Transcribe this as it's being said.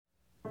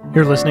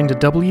You're listening to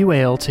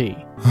WALT,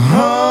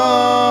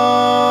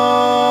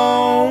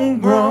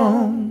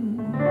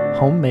 Homegrown.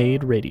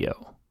 Homemade Radio.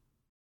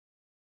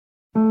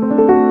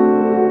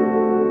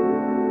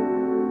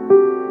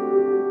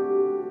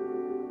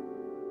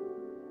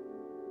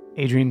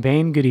 Adrienne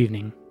Bain, good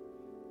evening.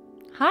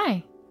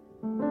 Hi.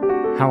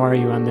 How are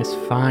you on this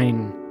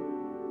fine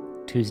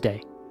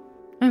Tuesday?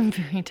 I'm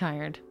very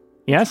tired.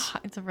 Yes?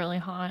 It's really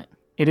hot.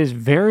 It is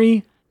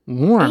very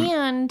warm.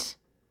 And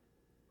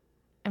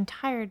I'm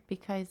tired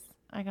because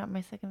I got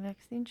my second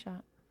vaccine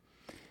shot.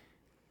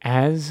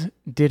 As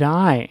did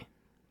I.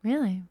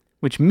 Really?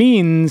 Which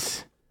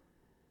means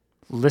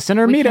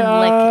listener We can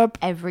meetup. lick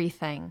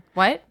everything.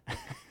 What?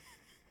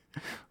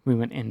 We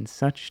went in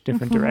such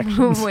different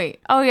directions. Wait.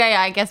 Oh,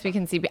 yeah. I guess we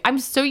can see. I'm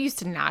so used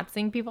to not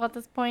seeing people at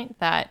this point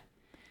that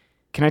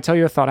Can I tell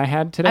you a thought I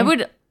had today? I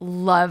would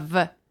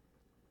love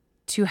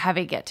to have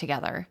a get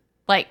together,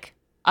 like,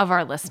 of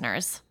our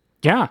listeners.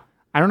 Yeah.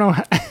 I don't know.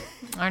 I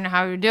don't know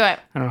how we would do it.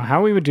 I don't know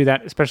how we would do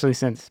that, especially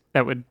since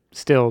that would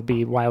still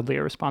be wildly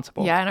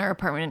irresponsible. Yeah, and our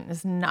apartment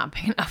is not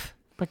big enough.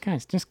 But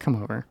guys, just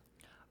come over.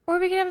 Or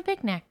we could have a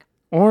picnic.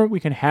 Or we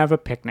could have a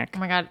picnic. Oh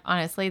my God,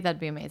 honestly, that'd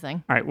be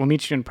amazing. All right, we'll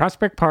meet you in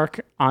Prospect Park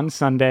on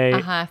Sunday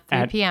 3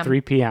 at p.m.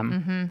 3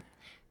 p.m.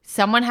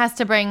 Someone has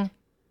to bring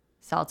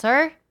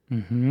seltzer,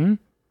 Mm-hmm.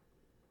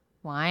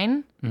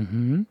 wine,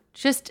 Mm-hmm.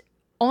 just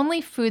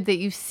only food that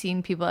you've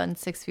seen people in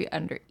 6 Feet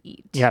Under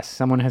eat. Yes,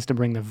 someone has to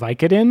bring the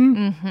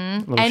Vicodin.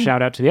 Mm-hmm. Little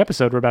shout out to the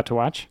episode we're about to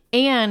watch.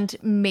 And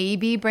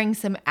maybe bring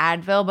some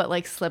Advil, but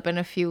like slip in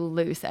a few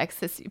loose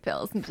ecstasy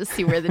pills and just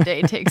see where the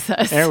day takes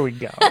us. There we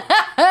go.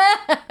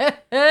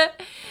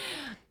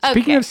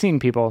 Speaking of seeing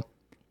people,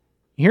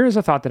 here is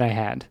a thought that I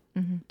had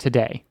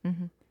today.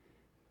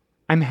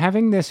 I'm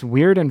having this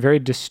weird and very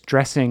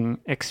distressing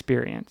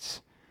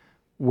experience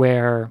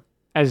where,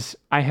 as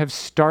I have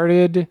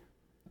started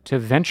to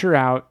venture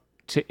out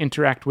to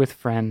interact with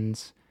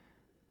friends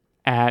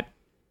at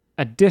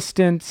a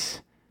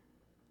distance,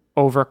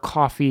 over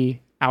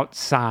coffee,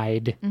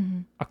 outside,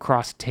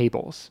 across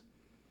tables,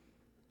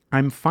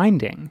 I'm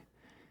finding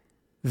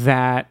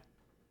that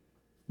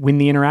when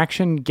the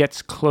interaction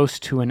gets close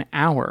to an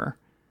hour,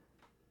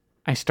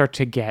 I start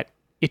to get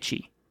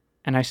itchy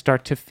and I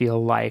start to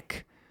feel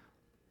like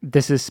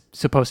this is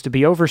supposed to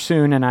be over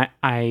soon and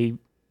I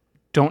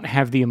don't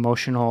have the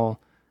emotional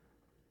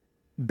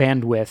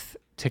bandwidth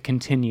to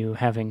continue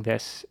having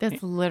this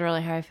That's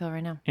literally how I feel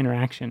right now.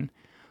 interaction.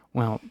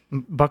 Well,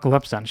 buckle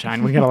up,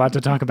 sunshine. We got a lot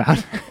to talk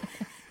about.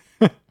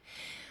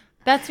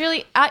 That's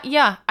really,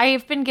 yeah,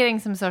 I've been getting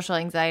some social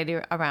anxiety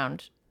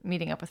around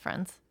meeting up with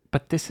friends.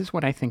 But this is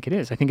what I think it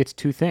is. I think it's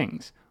two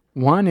things.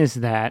 One is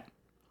that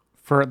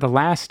for the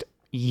last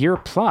year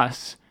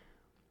plus,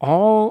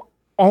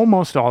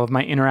 almost all of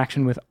my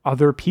interaction with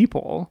other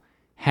people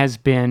has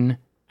been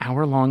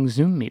hour-long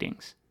Zoom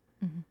meetings.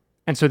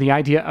 And so the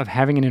idea of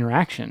having an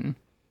interaction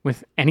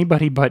with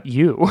anybody but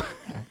you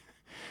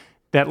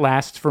that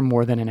lasts for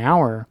more than an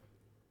hour,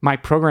 my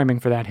programming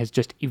for that has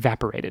just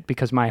evaporated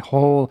because my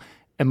whole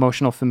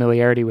emotional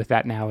familiarity with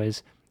that now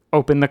is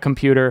open the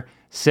computer,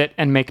 sit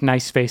and make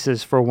nice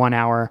faces for 1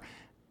 hour,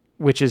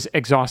 which is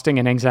exhausting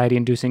and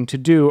anxiety-inducing to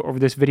do over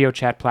this video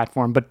chat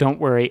platform. But don't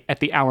worry, at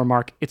the hour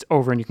mark, it's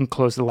over and you can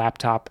close the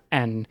laptop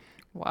and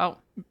Wow.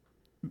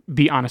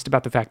 be honest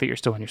about the fact that you're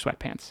still in your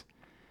sweatpants.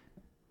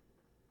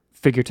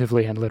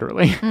 Figuratively and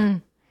literally.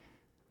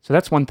 So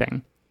that's one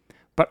thing.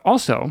 But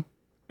also,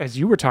 as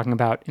you were talking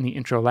about in the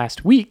intro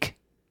last week,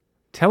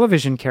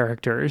 television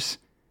characters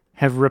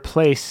have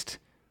replaced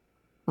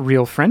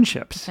real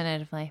friendships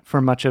Definitively. for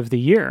much of the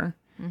year.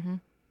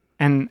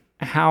 And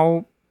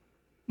how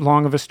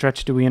long of a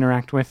stretch do we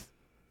interact with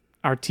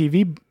our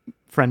TV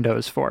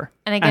friendos for?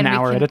 And again, an we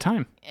hour can- at a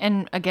time.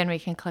 And again, we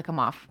can click them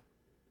off.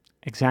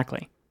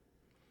 Exactly.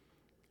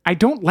 I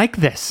don't like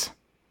this.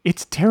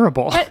 It's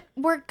terrible. But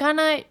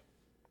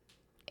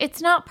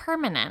it's not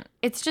permanent.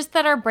 It's just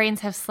that our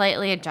brains have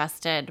slightly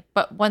adjusted.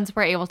 But once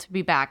we're able to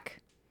be back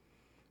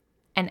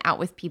and out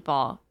with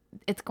people,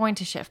 it's going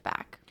to shift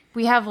back.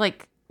 We have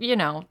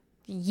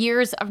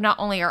years of not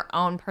only our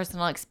own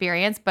personal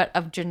experience, but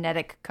of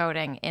genetic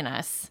coding in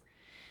us.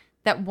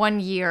 That 1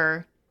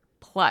 year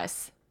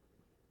plus,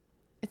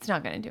 it's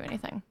not going to do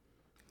anything.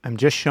 I'm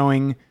just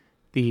showing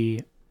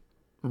the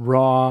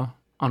raw,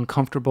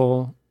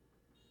 uncomfortable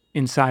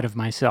inside of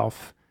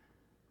myself,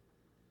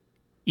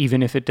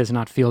 even if it does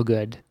not feel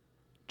good,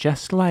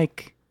 just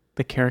like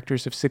the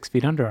characters of 6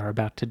 Feet Under are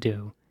about to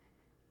do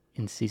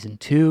in Season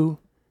 2,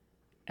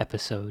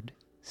 Episode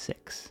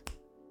 6.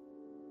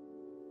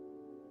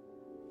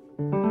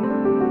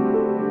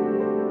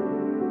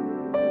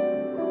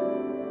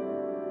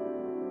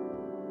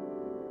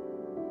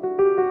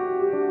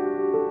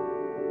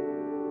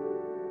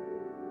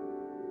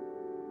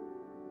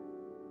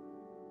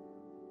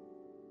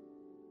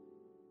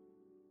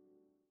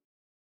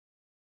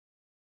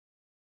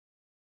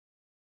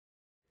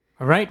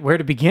 All right, where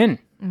to begin?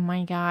 Oh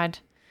my God.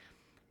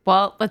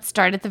 Well, let's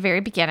start at the very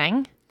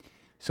beginning.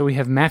 So we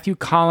have Matthew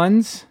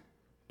Collins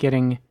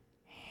getting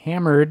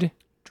hammered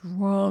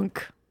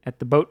Drunk. at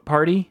the boat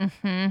party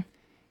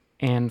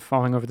and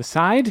falling over the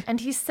side. And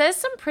he says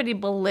some pretty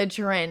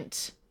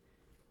belligerent,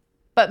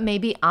 but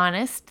maybe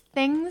honest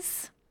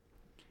things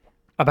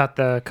About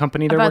the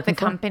company they're about working the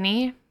for.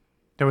 company.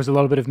 There was a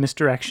little bit of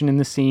misdirection in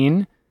the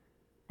scene.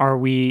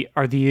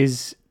 Are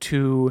these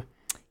two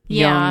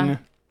young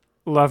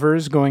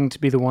lovers going to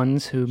be the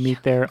ones who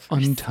meet their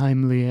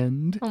untimely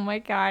end? Oh my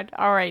God.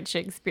 All right,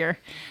 Shakespeare.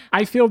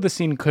 I feel the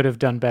scene could have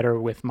done better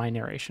with my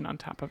narration on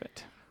top of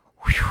it.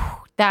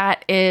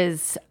 That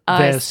is a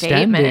They're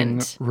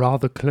statement. standing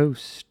rather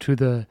close to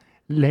the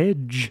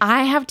ledge.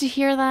 I have to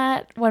hear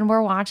that when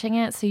we're watching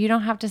it, so you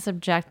don't have to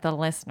subject the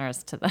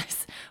listeners to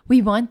this.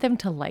 We want them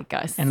to like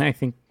us. And I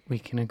think we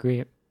can agree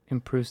it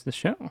improves the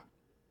show.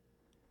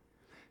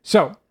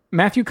 So,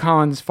 Matthew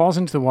Collins falls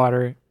into the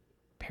water,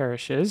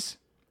 perishes.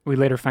 We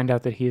later find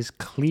out that he is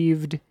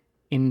cleaved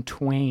in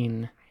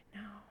twain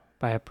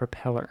by a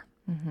propeller.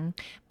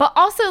 But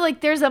also,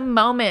 like, there's a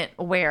moment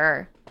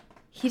where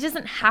he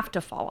doesn't have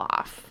to fall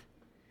off.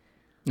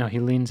 No, he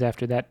leans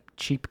after that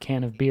cheap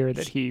can of beer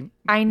that he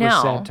I know.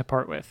 was sad to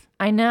part with.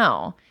 I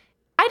know.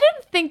 I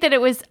didn't think that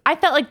it was, I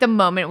felt like the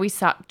moment we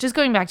saw, just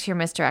going back to your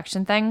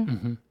misdirection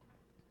thing,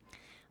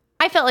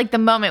 I felt like the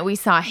moment we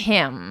saw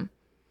him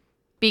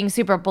being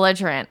super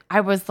belligerent,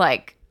 I was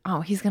like,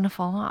 oh, he's going to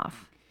fall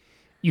off.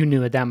 You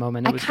knew at that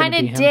moment it I was going kind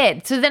to be of him?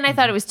 did. So then I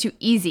thought it was too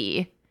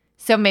easy.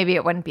 So maybe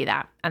it wouldn't be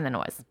that. And then it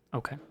was.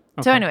 Okay.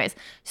 So anyways,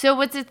 so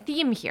what's a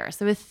theme here?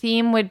 So a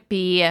theme would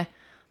be,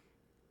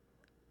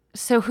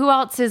 so who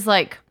else is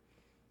like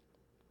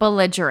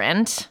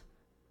belligerent,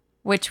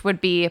 which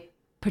would be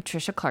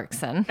Patricia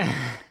Clarkson,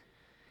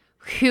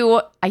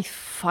 who I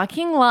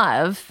fucking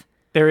love.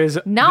 There is...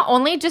 Not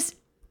only just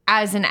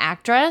as an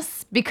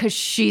actress, because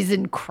she's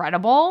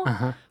incredible,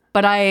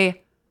 but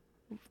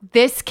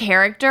this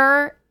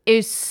character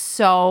is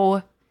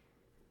so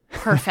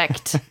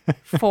perfect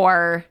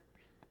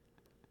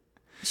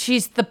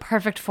she's the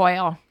perfect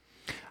foil.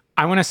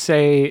 I want to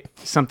say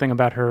something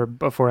about her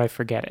before I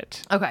forget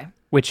it. Okay.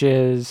 Which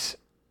is,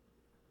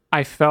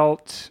 I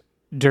felt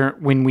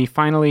when we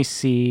finally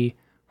see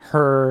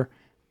her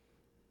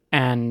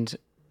and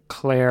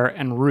Claire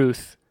and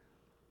Ruth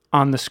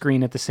on the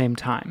screen at the same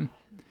time,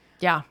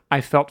 Yeah.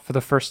 I felt for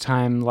the first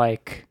time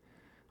like,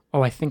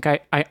 oh, I think I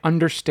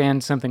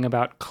understand something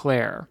about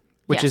Claire,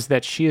 which Yes. is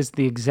that she is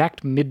the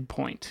exact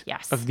midpoint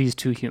Yes. of these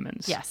two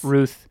humans, Yes.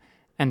 Ruth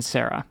and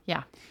Sarah.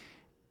 Yeah.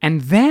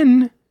 And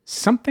then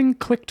something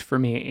clicked for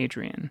me,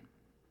 Adrian.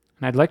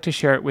 And I'd like to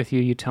share it with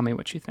you. You tell me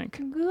what you think.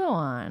 Go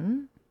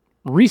on.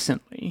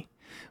 Recently,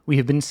 we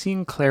have been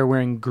seeing Claire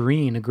wearing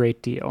green a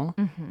great deal.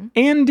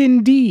 And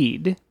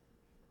indeed,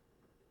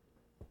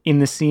 in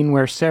the scene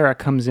where Sarah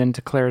comes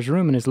into Claire's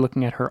room and is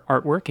looking at her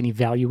artwork and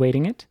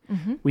evaluating it,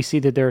 we see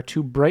that there are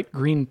two bright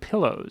green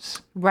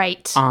pillows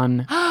Right.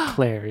 on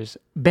Claire's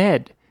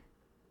bed.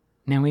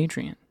 Now,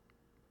 Adrian,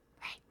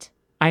 Right.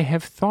 I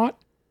have thought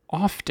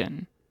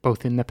often,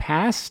 both in the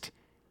past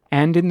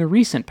and in the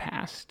recent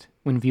past,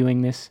 when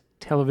viewing this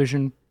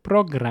television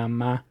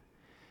programma,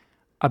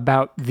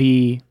 about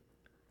the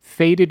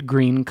faded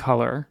green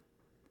color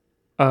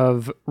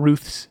of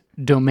Ruth's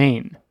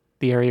domain,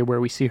 the area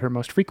where we see her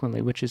most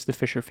frequently, which is the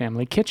Fisher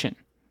family kitchen.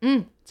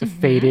 It's a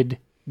faded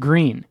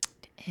green.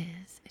 It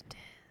is.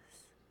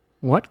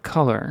 What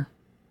color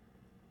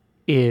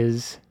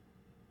is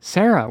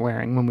Sarah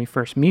wearing when we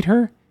first meet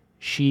her?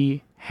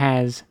 She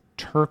has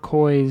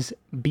turquoise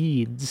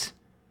beads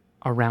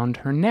around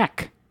her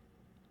neck.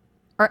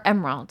 Or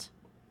emerald.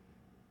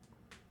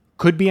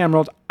 Could be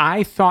emerald.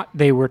 I thought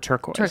they were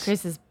turquoise.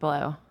 Turquoise is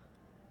blue.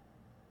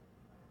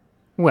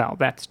 Well,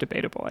 that's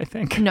debatable, I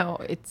think. No,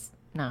 it's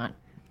not.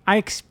 I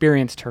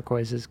experienced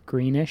turquoise as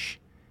greenish.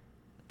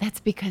 That's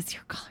because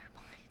you're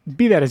colorblind.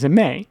 Be that as it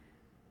may,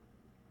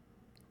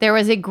 There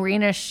was a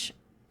greenish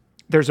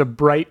there's a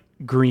bright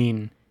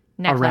green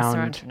necklace around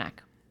around her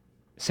neck.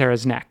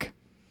 Sarah's neck,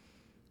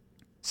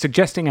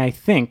 suggesting, I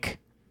think,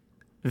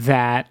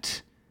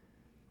 that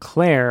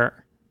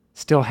Claire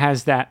still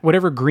has that,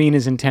 whatever green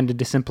is intended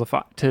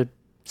to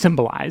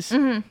symbolize,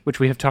 which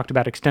we have talked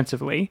about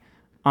extensively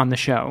on the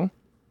show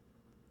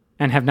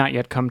and have not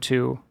yet come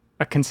to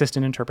a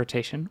consistent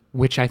interpretation,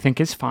 which I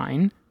think is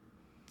fine.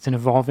 It's an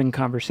evolving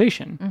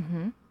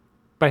conversation.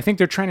 But I think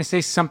they're trying to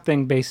say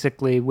something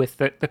basically with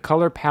the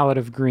color palette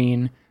of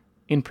green,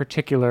 in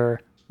particular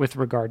with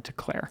regard to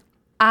Claire.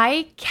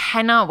 I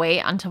cannot wait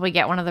until we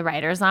get one of the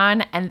writers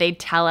on and they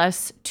tell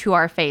us to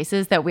our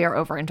faces that we are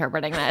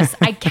overinterpreting this.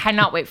 I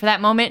cannot wait for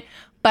that moment,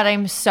 but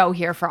I'm so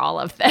here for all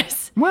of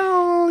this.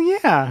 Well,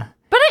 yeah.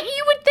 But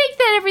you would think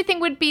that everything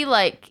would be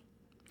like,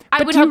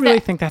 But do you really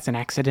think that's an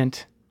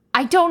accident?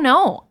 I don't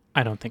know.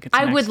 I don't think it's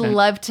an I would accident.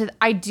 love to,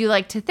 I do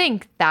like to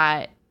think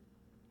that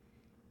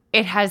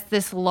it has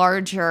this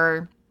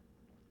larger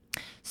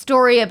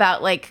story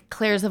about like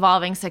Claire's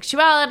evolving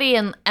sexuality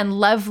and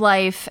love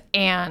life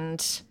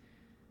and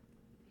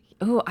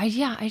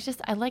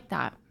I like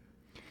that.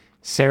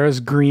 Sarah's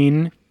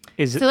green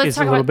is So let's a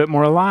talk little about- bit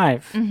more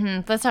alive.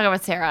 Let's talk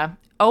about Sarah.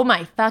 Oh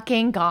my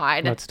fucking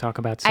God. Let's talk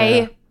about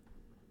Sarah.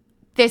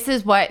 this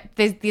is what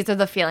these are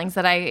the feelings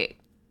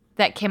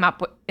that came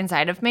up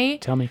inside of me.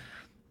 Tell me.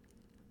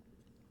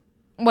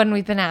 When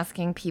we've been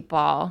asking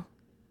people,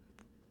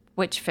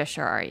 which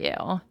Fisher are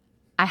you?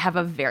 I have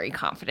a very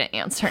confident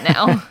answer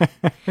now.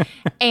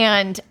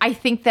 And I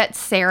think that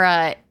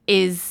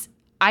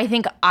I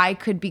think I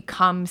could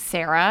become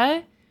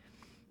Sarah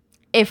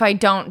if I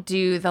don't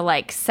do the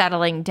like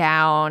settling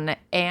down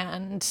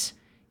and,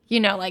 you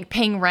know, like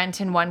paying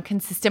rent in one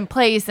consistent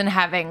place and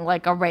having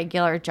like a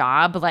regular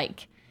job.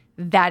 Like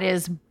that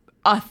is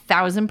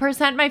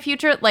 1,000% my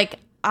future. Like,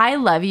 I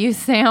love you,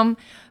 Sam.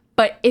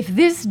 But if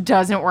this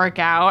doesn't work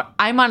out,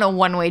 I'm on a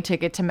one-way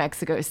ticket to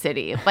Mexico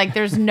City. Like,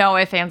 there's no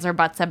ifs, ands, or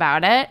buts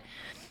about it.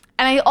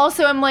 And I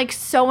also am, like,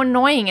 so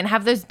annoying and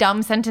have those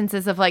dumb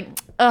sentences of, like,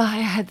 oh,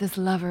 I had this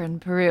lover in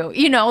Peru.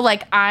 You know,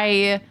 like,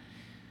 oh,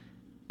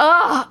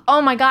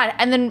 my God.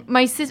 And then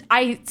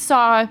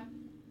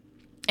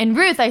in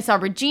Ruth, I saw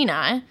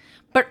Regina,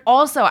 but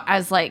also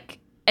as, like,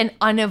 an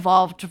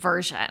unevolved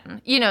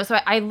version. You know, so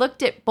I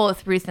looked at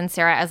both Ruth and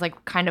Sarah as,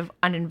 like, kind of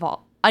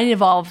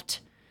unevolved,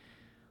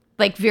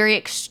 like very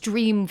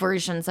extreme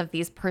versions of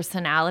these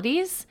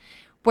personalities.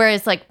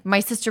 Whereas like my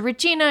sister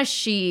Regina,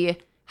 she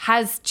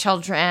has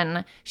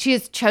children. She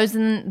has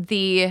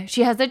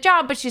a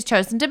job, but she's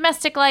chosen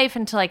domestic life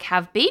and to like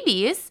have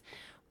babies,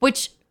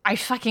 which I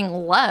fucking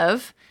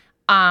love.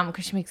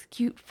 Cause she makes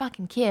cute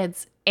fucking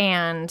kids.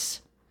 But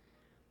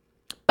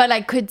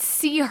I could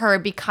see her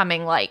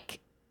becoming like,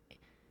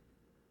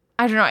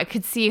 I don't know. I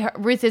could see her.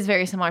 Ruth is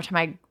very similar to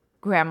my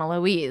grandma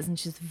Louise and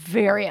she's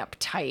very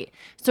uptight.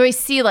 So I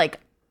see like,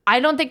 I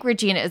don't think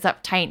Regina is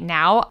uptight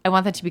now. I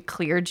want that to be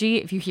clear, G,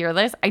 if you hear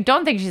this. I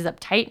don't think she's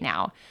uptight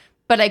now.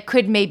 But I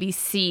could maybe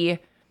see,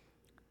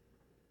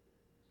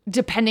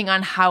 depending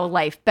on how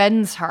life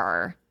bends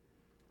her,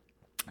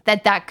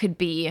 that could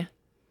be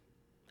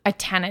a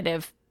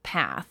tentative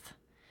path.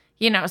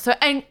 You know, so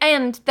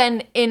and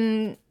then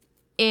in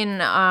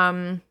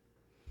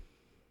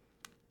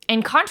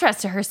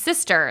contrast to her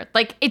sister,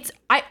 like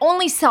I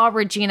only saw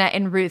Regina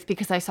and Ruth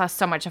because I saw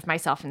so much of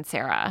myself in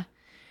Sarah.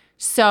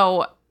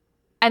 So,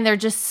 and they're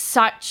just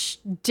such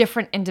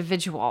different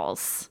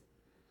individuals.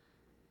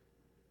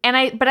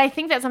 But I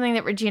think that's something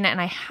that Regina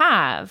and I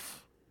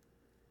have,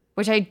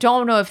 which I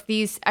don't know if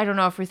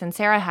Ruth and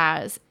Sarah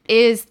has,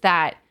 is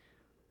that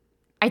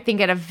I think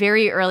at a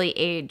very early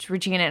age,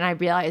 Regina and I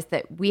realized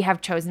that we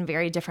have chosen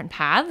very different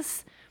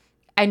paths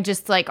and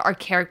just like our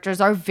characters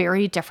are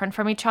very different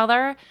from each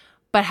other,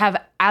 but have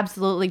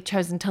absolutely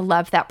chosen to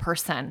love that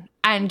person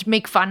and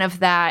make fun of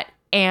that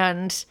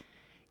and,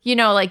 you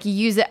know, like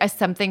use it as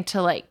something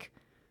to like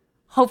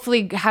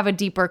hopefully have a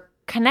deeper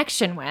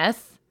connection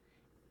with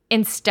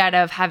instead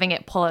of having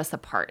it pull us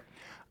apart.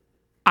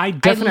 I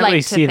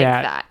definitely see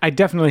that. I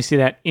definitely see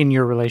that in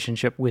your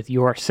relationship with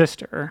your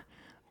sister.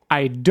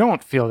 I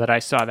don't feel that I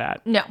saw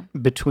that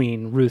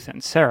between Ruth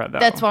and Sarah, though.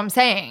 That's what I'm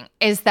saying,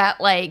 is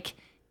that like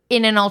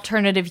in an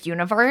alternative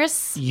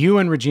universe, you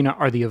and Regina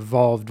are the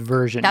evolved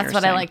version. That's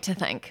what I like to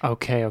think.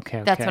 Okay.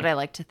 That's what I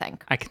like to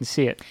think. I can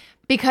see it.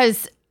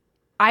 Because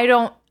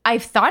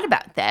I've thought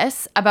about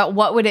this, about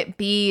what would it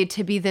be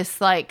to be this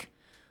like,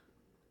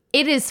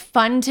 it is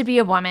fun to be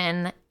a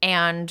woman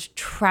and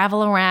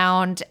travel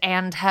around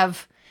and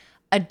have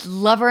a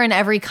lover in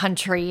every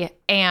country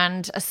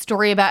and a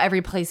story about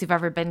every place you've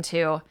ever been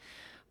to.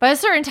 But at a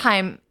certain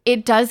time,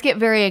 it does get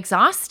very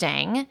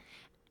exhausting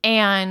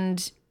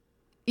and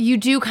you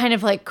do kind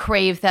of like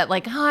crave that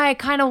like, oh, I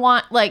kind of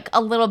want like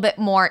a little bit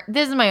more.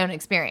 This is my own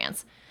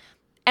experience.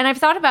 And I've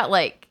thought about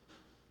like,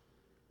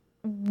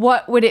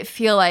 what would it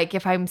feel like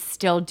if I'm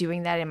still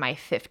doing that in my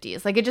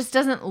 50s? Like, it just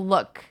doesn't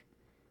look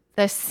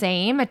the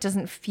same. It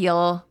doesn't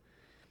feel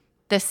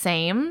the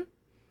same.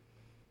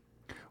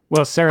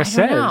 Well, Sarah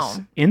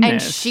says in this.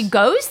 And she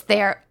goes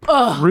there.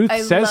 Oh, Ruth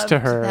says to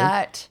her,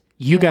 that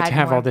you got to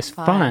have all this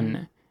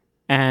fun.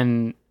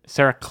 And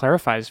Sarah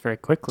clarifies very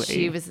quickly.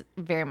 She was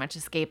very much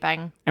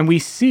escaping. And we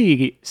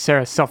see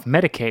Sarah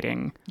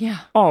self-medicating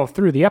all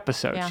through the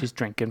episode. Yeah. She's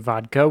drinking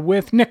vodka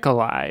with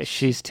Nikolai.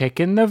 She's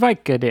taking the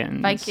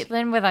Vicodin.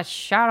 Vicodin with a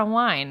shot of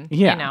wine,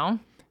 you know?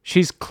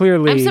 She's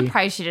clearly... I'm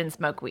surprised she didn't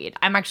smoke weed.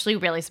 I'm actually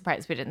really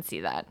surprised we didn't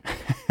see that.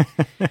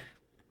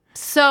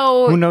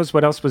 So... Who knows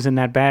what else was in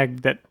that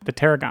bag that the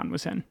Tarragon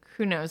was in?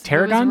 Who knows?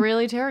 Tarragon? It was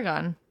really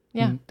Tarragon.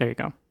 Yeah. There you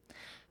go.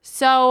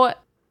 So...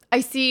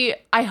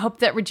 I hope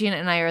that Regina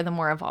and I are the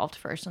more evolved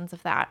versions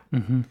of that.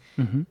 Mm-hmm,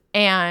 mm-hmm.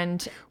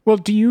 And... Well,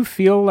 do you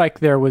feel like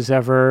there was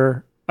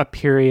ever a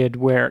period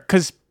where...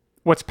 Because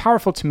what's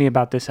powerful to me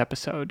about this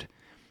episode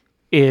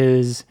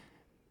is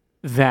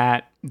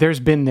that there's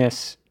been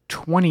this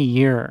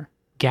 20-year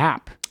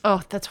gap.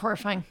 Oh, that's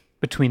horrifying.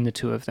 Between the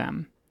two of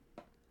them.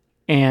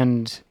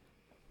 And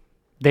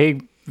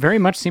they very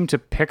much seem to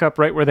pick up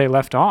right where they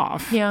left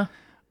off. Yeah.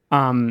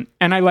 And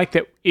I like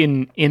that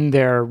in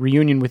their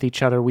reunion with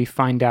each other, we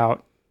find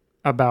out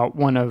about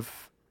one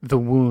of the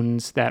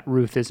wounds that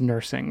Ruth is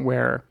nursing,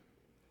 where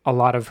a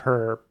lot of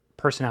her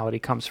personality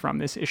comes from,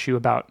 this issue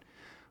about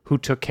who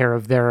took care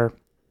of their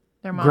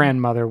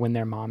grandmother when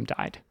their mom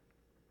died.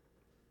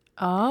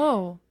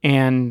 Oh.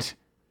 And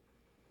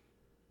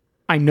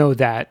I know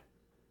that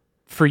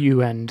for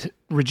you and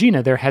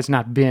Regina, there has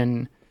not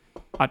been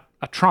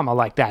a trauma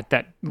like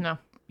that No.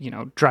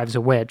 Drives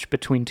a wedge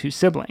between two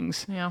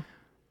siblings. Yeah.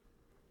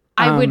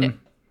 I would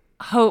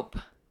hope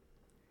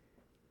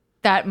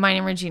that mine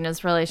and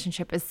Regina's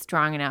relationship is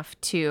strong enough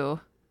to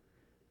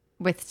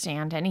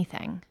withstand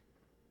anything.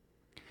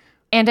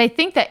 And I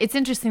think that it's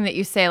interesting that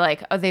you say,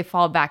 like, oh, they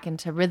fall back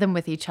into rhythm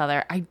with each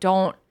other. I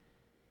don't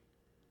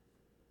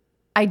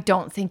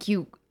think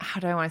how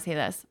do I want to say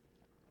this?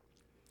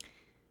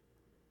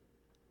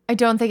 I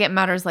don't think it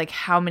matters, like,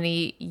 how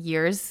many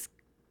years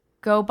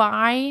go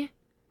by.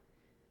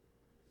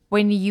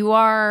 When you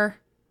are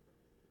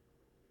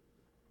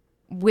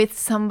with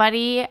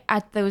somebody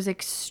at those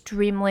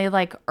extremely,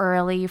 like,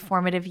 early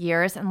formative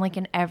years and, like,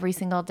 an every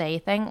single day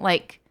thing,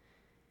 like,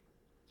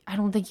 I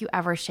don't think you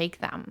ever shake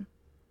them.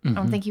 I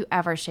don't think you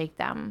ever shake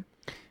them.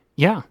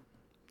 Yeah.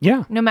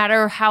 Yeah. No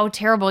matter how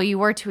terrible you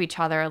were to each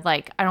other,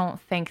 like, I don't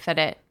think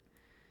that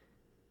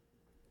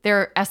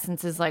their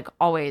essence is, like,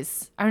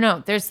 always, I don't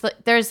know. There's,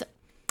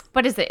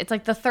 what is it? It's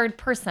like the third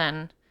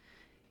person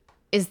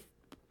is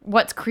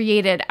what's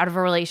created out of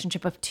a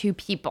relationship of two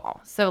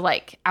people. So,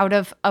 like, out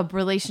of a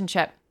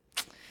relationship.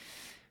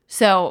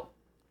 So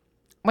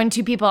when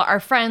two people are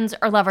friends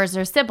or lovers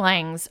or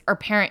siblings or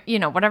parent,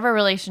 whatever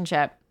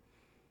relationship,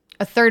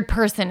 a third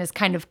person is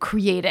kind of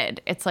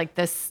created. It's like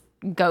this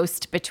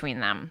ghost between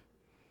them.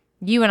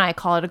 You and I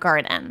call it a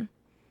garden.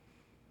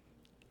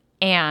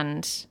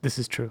 And this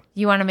is true.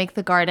 You want to make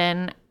the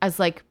garden as,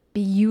 like,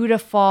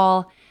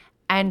 beautiful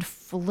and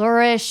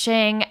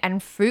flourishing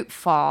and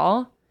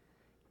fruitful.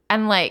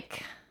 And,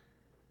 like,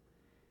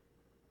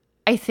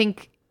 I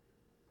think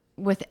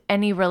with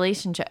any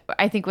relationship,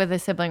 I think with a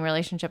sibling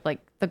relationship, like,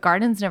 the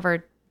gardens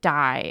never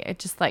die. It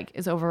just, like,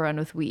 is overrun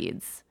with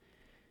weeds.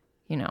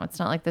 It's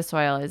not like the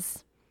soil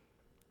is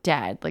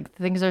dead. Like,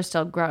 things are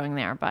still growing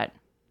there, but.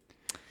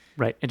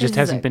 Right. It just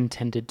hasn't been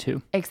tended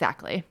to.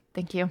 Exactly.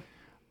 Thank you.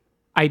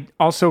 I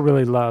also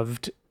really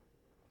loved,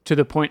 to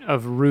the point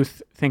of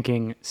Ruth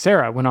thinking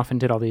Sarah went off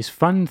and did all these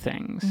fun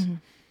things.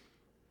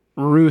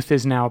 Mm-hmm. Ruth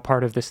is now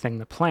part of this thing,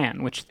 the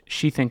plan, which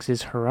she thinks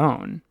is her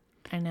own.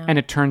 I know. And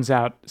it turns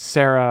out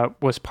Sarah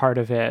was part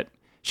of it.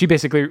 She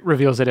basically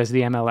reveals it as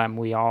the MLM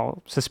we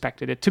all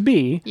suspected it to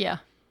be. Yeah.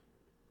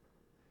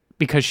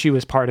 Because she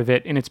was part of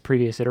it in its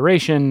previous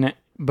iteration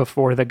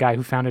before the guy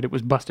who founded it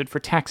was busted for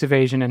tax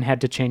evasion and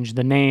had to change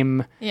the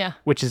name. Yeah.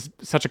 Which is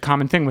such a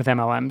common thing with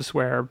MLMs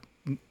where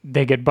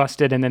they get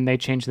busted and then they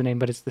change the name,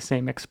 but it's the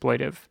same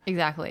exploitive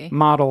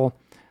model.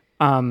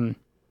 And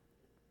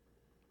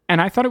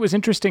I thought it was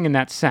interesting in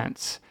that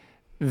sense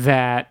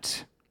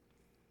that,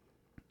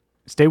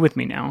 stay with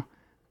me now,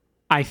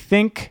 I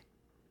think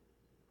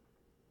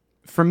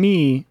for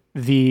me,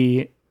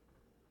 the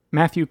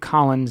Matthew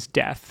Collins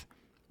death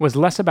was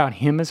less about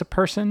him as a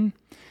person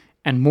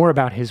and more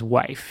about his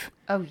wife.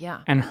 Oh,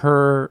 yeah. And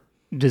her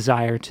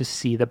desire to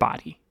see the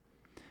body.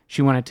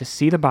 She wanted to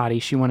see the body.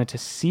 She wanted to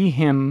see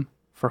him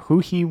for who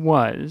he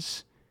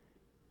was,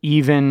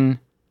 even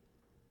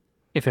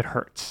if it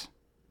hurts.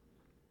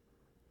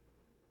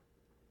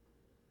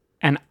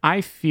 And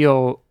I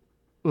feel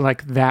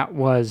like that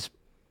was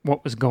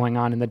what was going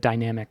on in the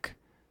dynamic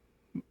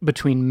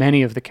between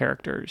many of the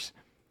characters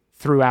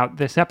throughout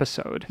this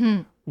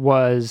episode,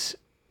 was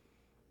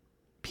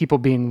people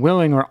being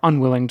willing or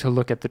unwilling to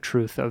look at the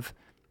truth of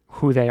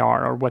who they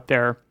are or what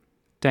their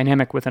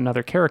dynamic with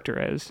another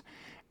character is.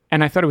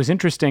 And I thought it was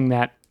interesting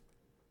that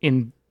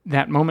in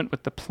that moment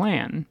with the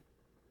plan,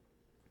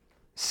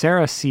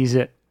 Sarah sees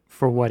it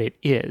for what it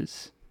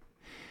is.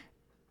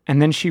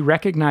 And then she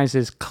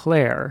recognizes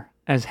Claire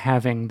as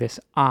having this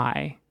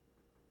eye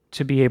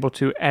to be able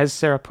to, as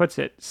Sarah puts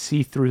it,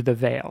 see through the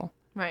veil.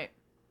 Right.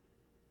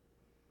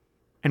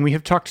 And we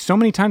have talked so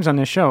many times on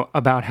this show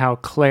about how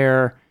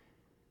Claire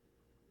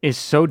is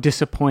so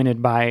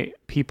disappointed by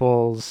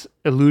people's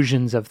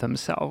illusions of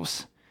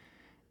themselves.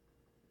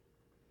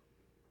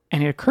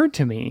 And it occurred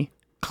to me,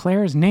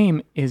 Claire's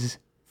name is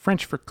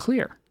French for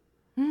clear.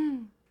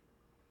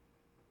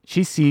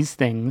 She sees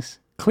things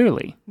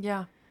clearly.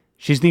 Yeah.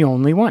 She's the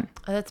only one.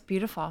 Oh, that's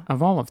beautiful.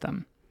 Of all of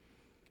them.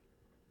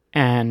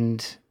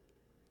 And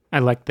I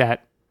like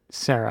that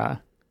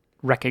Sarah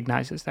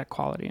recognizes that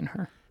quality in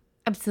her.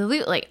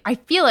 Absolutely. I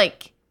feel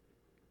like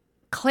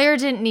Claire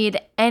didn't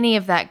need any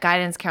of that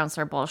guidance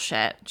counselor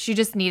bullshit. She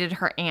just needed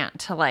her aunt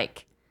to,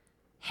 like,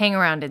 hang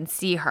around and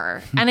see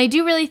her. And I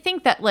do really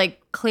think that,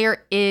 like,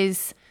 Claire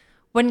is,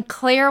 when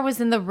Claire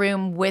was in the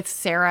room with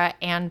Sarah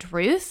and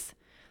Ruth,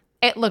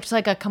 it looked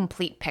like a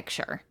complete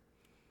picture.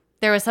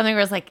 There was something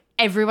where it was like,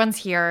 everyone's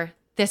here.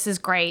 This is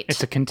great.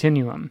 It's a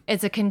continuum.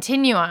 It's a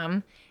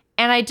continuum.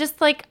 And I just,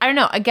 like, I don't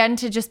know, again,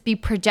 to just be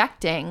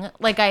projecting,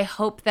 like, I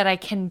hope that I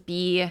can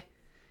be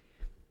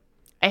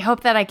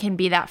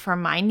that for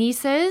my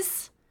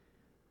nieces,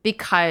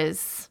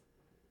 because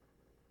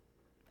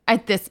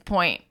at this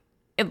point,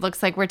 it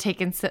looks like we're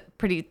taking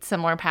pretty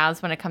similar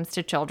paths when it comes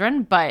to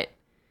children, but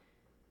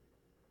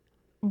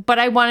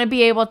I want to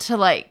be able to,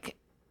 like,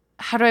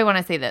 how do I want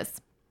to say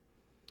this?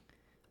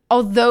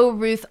 although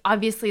Ruth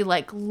obviously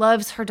like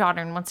loves her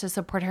daughter and wants to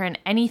support her in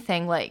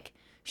anything, like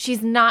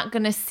she's not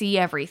going to see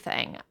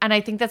everything. And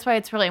I think that's why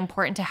it's really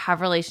important to have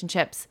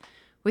relationships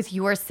with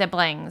your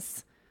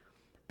siblings,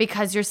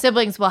 because your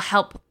siblings will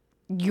help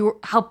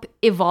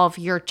evolve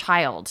your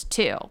child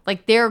too.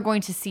 Like they're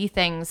going to see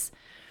things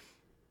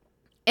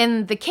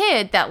in the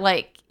kid that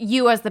like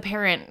you as the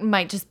parent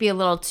might just be a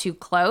little too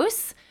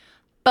close.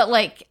 But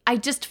like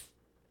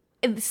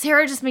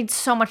Sarah just made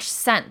so much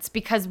sense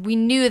because we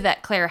knew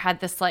that Claire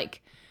had this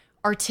like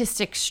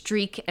artistic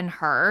streak in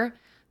her,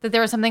 that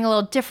there was something a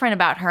little different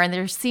about her, and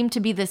there seemed to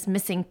be this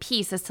missing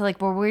piece as to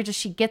like, well, where does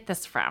she get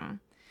this from?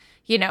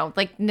 You know,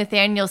 like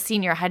Nathaniel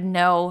Sr.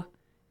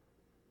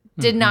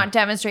 did not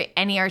demonstrate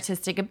any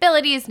artistic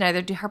abilities,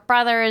 neither do her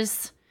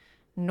brothers,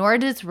 nor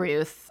does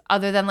Ruth,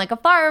 other than like a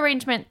flower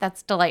arrangement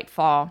that's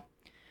delightful.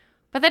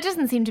 But that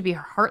doesn't seem to be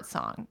her heart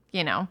song,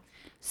 you know?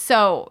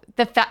 So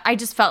I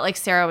just felt like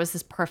Sarah was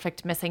this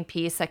perfect missing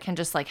piece that can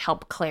just like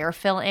help Claire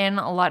fill in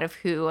a lot of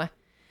who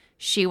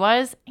she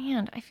was.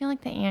 And I feel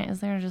like the aunt is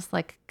there to just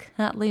like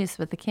cut loose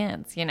with the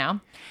kids, you know?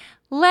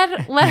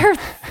 Let her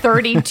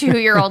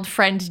 32-year-old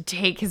friend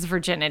take his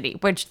virginity,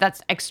 which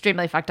that's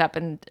extremely fucked up.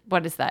 And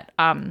what is that?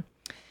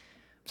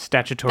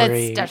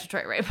 Statutory. That's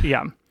statutory rape.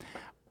 Yeah.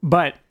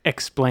 But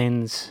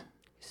explains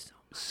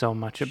so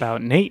much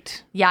about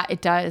Nate. Yeah,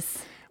 it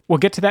does. We'll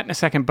get to that in a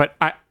second, but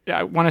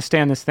I want to stay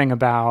on this thing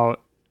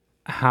about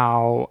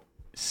how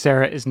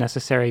Sarah is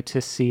necessary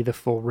to see the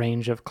full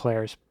range of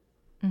Claire's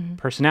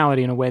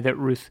personality in a way that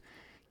Ruth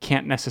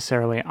can't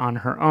necessarily on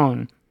her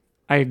own.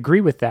 I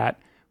agree with that,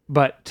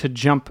 but to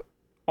jump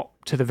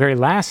to the very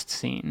last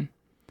scene,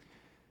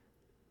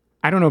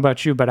 I don't know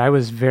about you, but I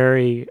was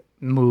very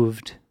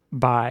moved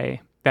by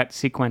that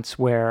sequence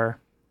where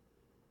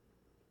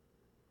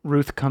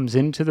Ruth comes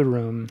into the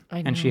room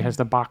and she has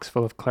the box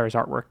full of Claire's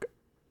artwork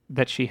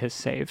that she has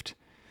saved.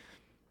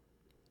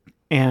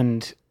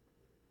 And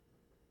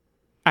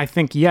I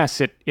think,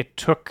 yes, it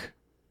took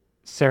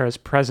Sarah's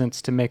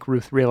presence to make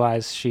Ruth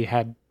realize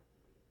it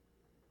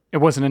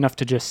wasn't enough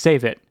to just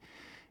save it.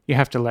 You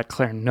have to let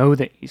Claire know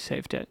that you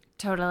saved it.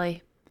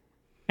 Totally.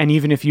 And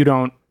even if you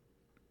don't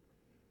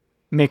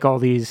make all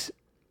these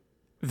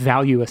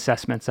value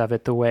assessments of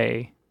it the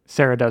way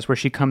Sarah does, where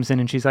she comes in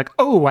and she's like,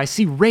 oh, I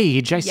see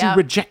rage. I see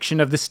rejection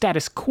of the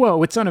status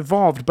quo. It's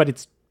unevolved, but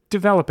it's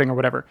developing or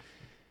whatever.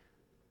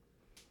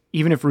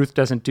 Even if Ruth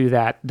doesn't do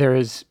that,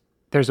 there's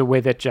a way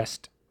that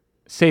just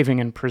saving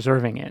and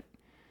preserving it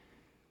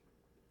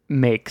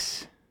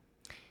makes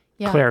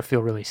Claire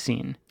feel really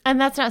seen.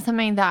 And that's not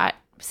something that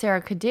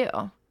Sarah could do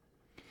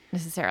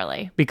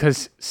necessarily.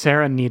 Because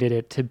Sarah needed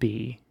it to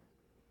be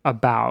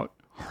about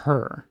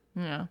her.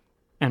 Yeah.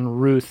 And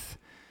Ruth,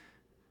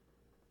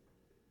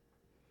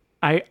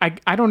 I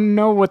don't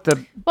know what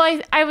the...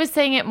 Well, I was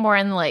saying it more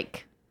in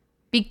like,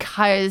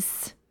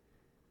 because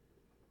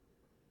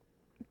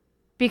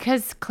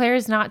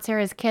Claire's not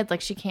Sarah's kid, like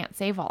she can't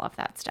save all of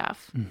that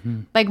stuff.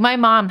 Mm-hmm. Like my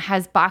mom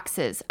has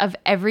boxes of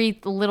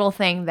every little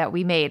thing that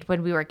we made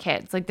when we were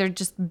kids. Like they're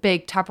just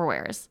big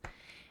Tupperwares.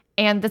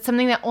 And that's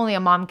something that only a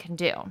mom can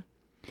do,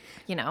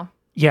 you know?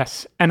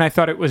 Yes. And I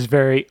thought it was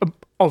very,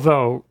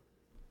 although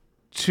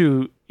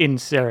in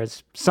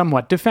Sarah's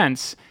somewhat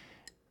defense,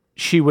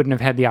 she wouldn't have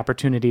had the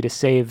opportunity to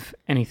save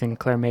anything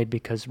Claire made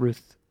because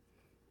Ruth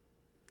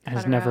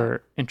has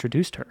never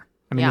introduced her.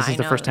 I mean, this is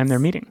the first time they're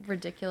meeting.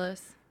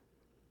 Ridiculous.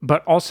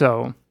 But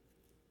also,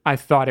 I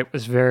thought it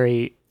was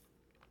very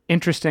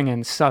interesting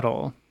and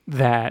subtle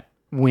that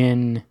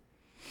when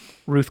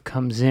Ruth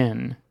comes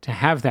in to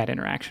have that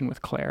interaction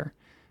with Claire,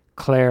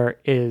 Claire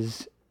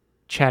is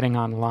chatting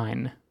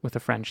online with a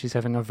friend. She's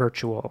having a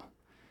virtual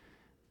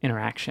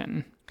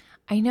interaction.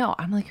 I know.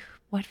 I'm like,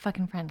 what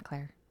fucking friend,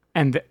 Claire?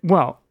 And,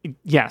 well,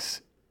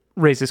 yes,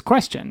 raises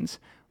questions,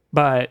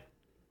 but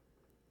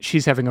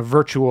she's having a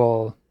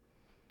virtual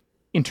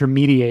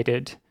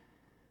intermediated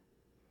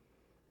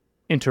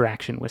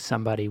interaction with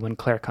somebody when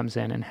Claire comes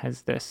in and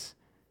has this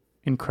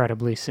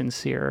incredibly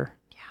sincere,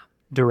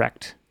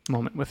 direct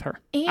moment with her.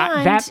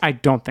 And that I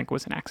don't think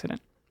was an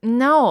accident.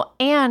 No,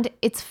 and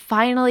it's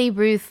finally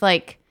Ruth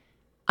like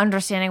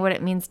understanding what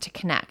it means to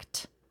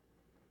connect.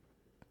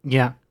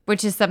 Yeah.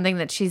 Which is something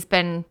that she's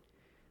been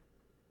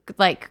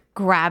like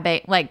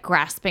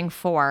grasping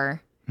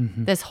for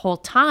this whole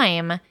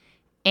time.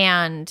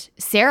 And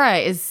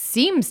Sarah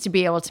seems to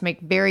be able to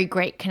make very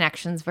great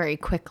connections very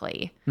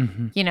quickly.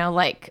 Mm-hmm. You know,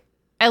 like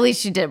at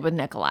least she did with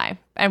Nikolai.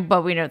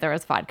 But we know there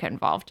was vodka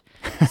involved.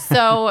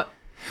 So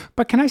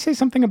but can I say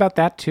something about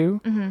that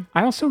too? Mm-hmm.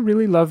 I also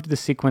really loved the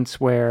sequence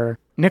where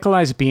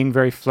Nikolai's being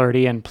very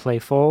flirty and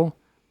playful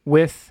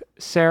with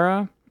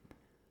Sarah.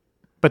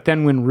 But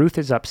then when Ruth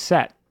is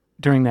upset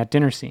during that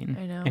dinner scene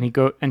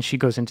and she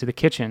goes into the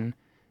kitchen,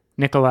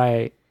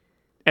 Nikolai,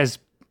 as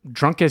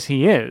drunk as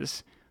he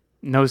is,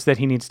 knows that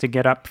he needs to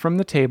get up from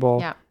the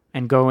table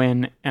and go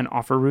in and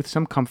offer Ruth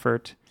some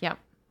comfort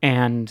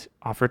and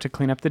offer to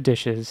clean up the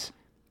dishes.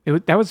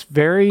 That was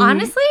very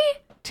honestly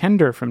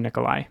tender from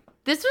Nikolai.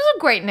 This was a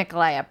great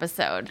Nikolai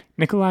episode.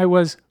 Nikolai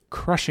was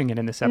crushing it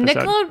in this episode.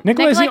 Niccolo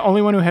Niccolo is the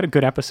only one who had a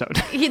good episode.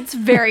 It's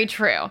very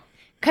true.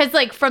 Because,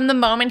 like, from the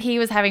moment he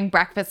was having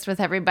breakfast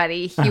with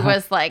everybody, he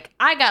was like,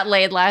 I got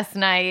laid last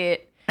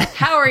night.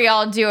 How are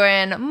y'all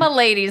doing? My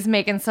lady's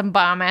making some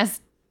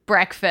bomb-ass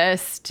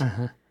breakfast.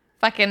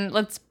 Fucking,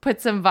 let's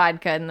put some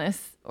vodka in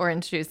this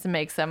orange juice to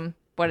make some,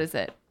 what is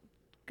it?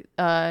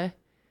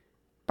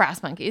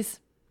 Brass monkeys.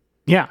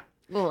 Yeah.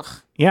 Ugh.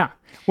 Yeah.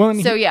 Well,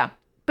 and So, yeah.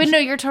 But no,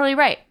 you're totally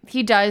right.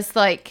 He does,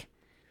 like...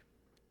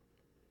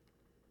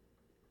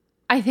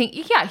 I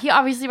think, yeah, he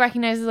obviously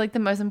recognizes, like, the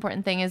most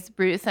important thing is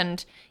Ruth,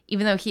 and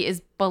even though he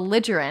is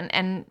belligerent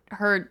and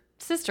her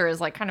sister is,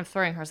 like, kind of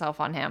throwing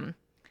herself on him,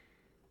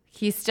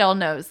 he still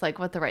knows, like,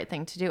 what the right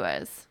thing to do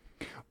is.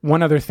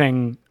 one other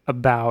thing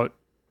about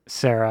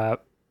Sarah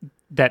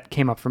that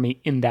came up for me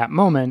in that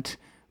moment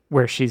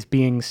where she's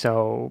being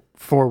so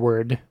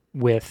forward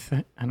with,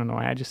 I don't know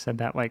why I just said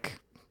that, like...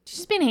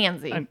 She's being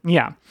handsy.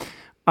 Yeah.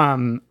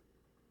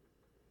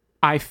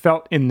 I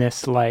felt in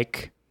this,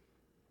 like...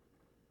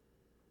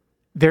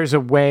 There's a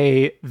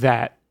way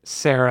that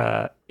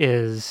Sarah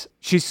is,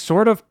 she's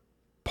sort of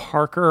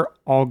Parker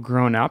all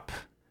grown up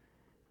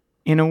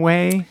in a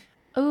way.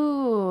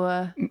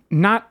 Ooh.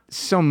 Not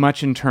so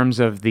much in terms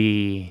of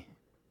the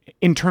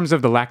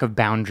lack of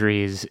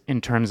boundaries, in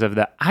terms of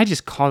I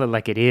just call it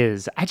like it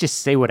is. I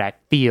just say what I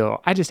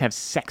feel. I just have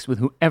sex with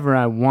whoever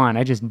I want.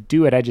 I just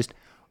do it. I just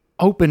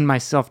open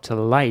myself to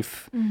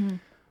life. Mm-hmm.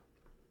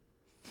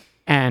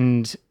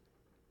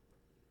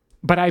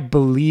 But I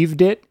believed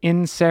it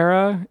in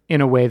Sarah in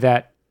a way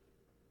that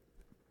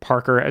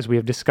Parker, as we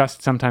have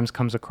discussed, sometimes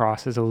comes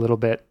across as a little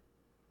bit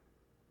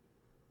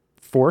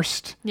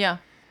forced. Yeah.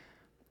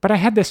 But I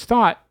had this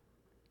thought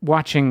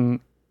watching,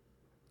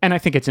 and I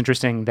think it's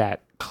interesting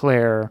that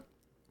Claire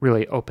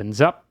really opens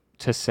up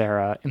to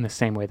Sarah in the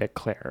same way that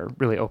Claire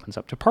really opens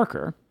up to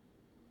Parker.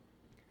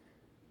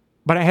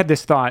 But I had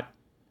this thought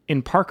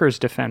in Parker's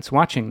defense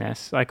watching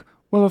this, like,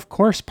 well, of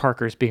course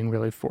Parker's being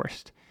really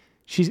forced.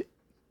 She's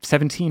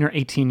 17 or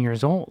 18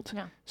 years old.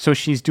 Yeah. So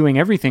she's doing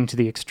everything to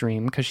the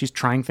extreme because she's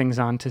trying things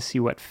on to see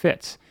what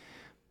fits.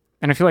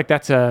 And I feel like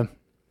that's a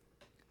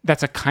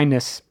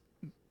kindness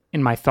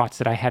in my thoughts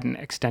that I hadn't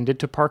extended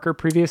to Parker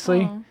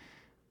previously. Oh.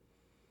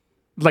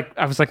 Like,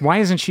 I was like, why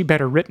isn't she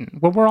better written?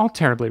 Well, we're all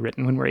terribly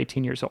written when we're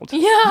 18 years old.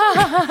 Yeah.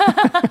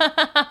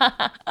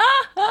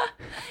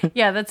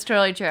 Yeah, that's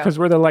totally true. Because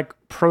we're the, like,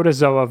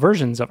 protozoa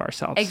versions of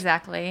ourselves.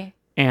 Exactly.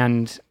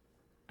 And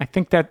I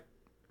think that,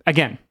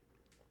 again,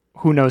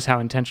 who knows how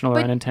intentional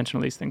or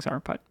unintentional these things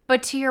are,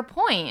 But to your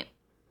point,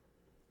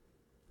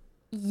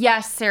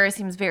 yes, Sarah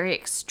seems very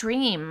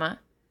extreme,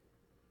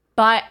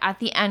 but at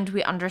the end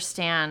we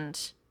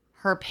understand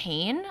her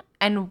pain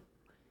and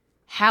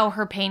how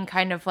her pain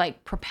kind of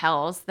like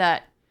propels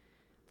that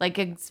like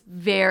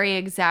very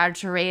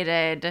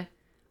exaggerated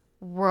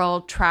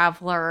world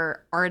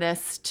traveler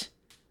artist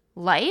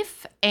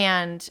life.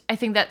 And I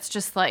think that's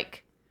just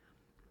like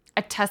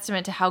a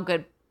testament to how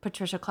good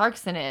Patricia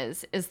Clarkson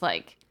is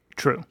like,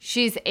 true.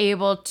 She's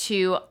able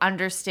to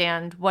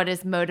understand what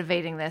is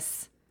motivating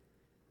this.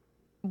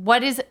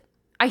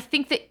 I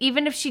think that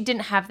even if she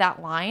didn't have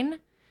that line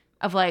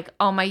of like,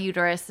 oh, my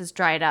uterus is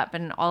dried up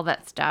and all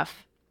that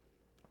stuff,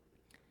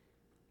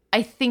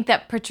 I think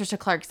that Patricia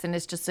Clarkson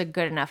is just a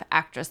good enough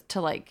actress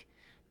to like,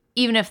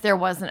 even if there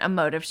wasn't a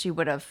motive, she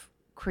would have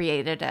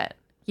created it,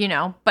 you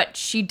know? But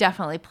she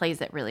definitely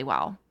plays it really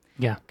well.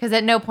 Yeah. Because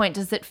at no point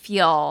does it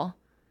feel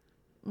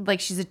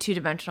like she's a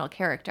two-dimensional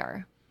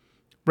character.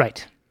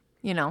 Right.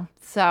 You know,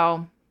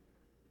 so.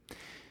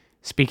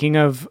 Speaking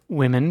of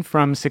women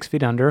from 6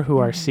 Feet Under who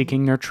are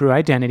seeking their true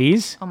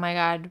identities. Oh my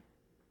God.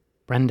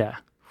 Brenda.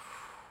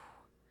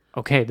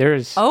 Okay,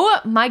 there's Oh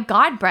my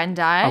God,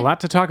 Brenda. a lot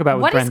to talk about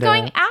with Brenda. What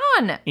is going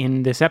on?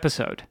 In this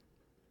episode.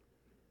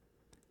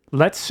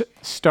 Let's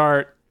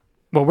start.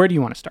 Well, where do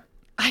you want to start?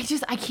 I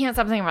can't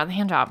stop thinking about the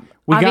hand job.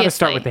 We got to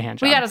start with the hand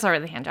job. We got to start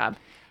with the hand job.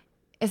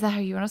 Is that how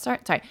you want to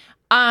start? Sorry.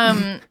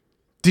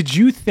 Did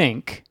you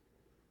think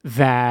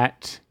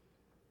that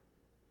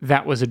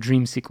was a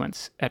dream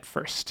sequence at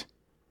first?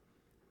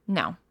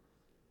 No.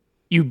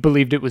 You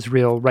believed it was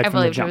real right from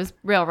the jump? I believed it was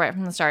real right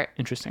from the start.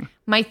 Interesting.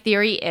 My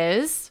theory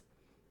is,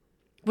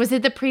 was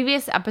it the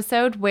previous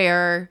episode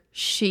where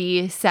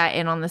she sat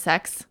in on the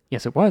sex?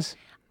 Yes, it was.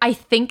 I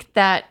think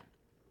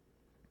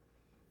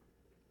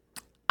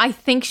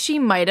she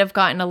might have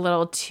gotten a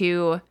little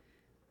too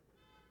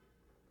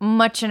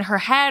much in her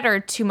head or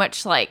too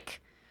much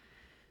like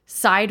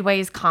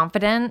sideways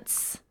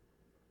confidence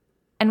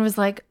and was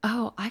like,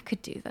 oh, I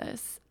could do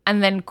this.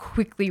 And then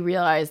quickly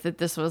realized that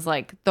this was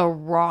like the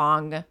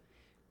wrong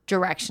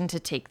direction to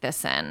take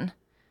this in.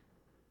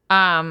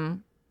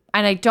 And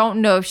I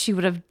don't know if she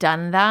would have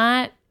done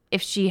that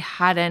if she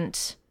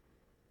hadn't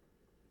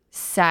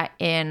sat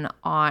in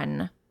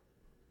on,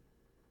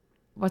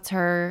 what's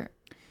her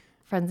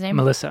friend's name?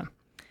 Melissa.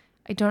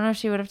 I don't know if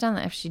she would have done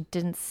that if she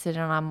didn't sit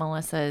in on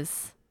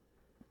Melissa's.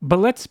 But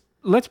let's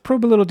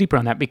probe a little deeper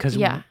on that because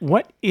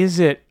what is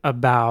it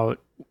about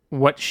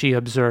what she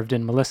observed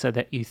in Melissa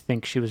that you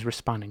think she was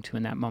responding to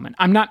in that moment?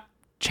 I'm not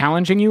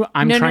challenging you.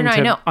 I'm trying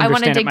to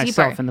understand it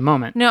myself in the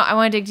moment. No, I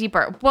want to dig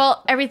deeper.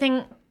 Well,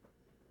 everything,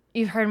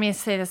 you've heard me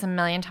say this a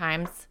million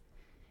times.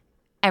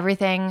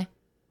 Everything,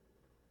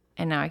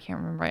 and now I can't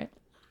remember it.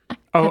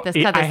 Cut this.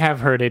 I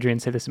have heard Adrienne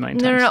say this a million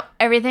times. No.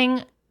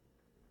 Everything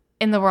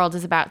in the world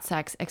is about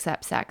sex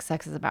except sex.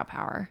 Sex is about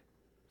power.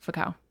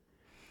 Foucault.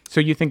 So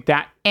you think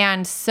that?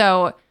 And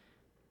so,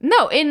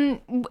 no,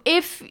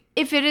 if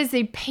it is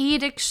a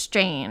paid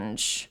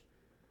exchange,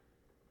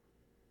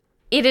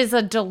 it is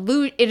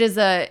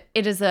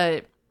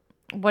a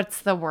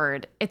what's the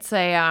word? It's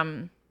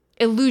a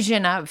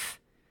illusion of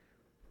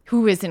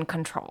who is in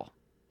control,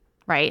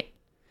 right?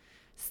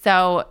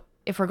 So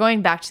if we're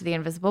going back to the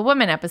Invisible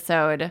Woman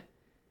episode,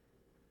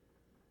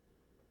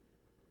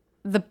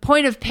 the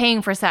point of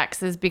paying for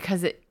sex is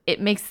because it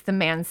makes the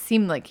man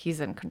seem like he's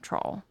in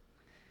control.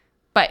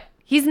 But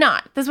he's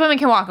not. This woman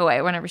can walk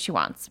away whenever she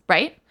wants,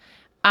 right?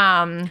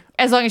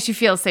 As long as she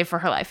feels safe for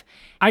her life.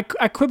 I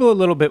quibble a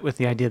little bit with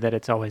the idea that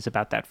it's always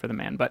about that for the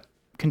man, but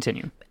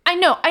continue. I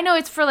know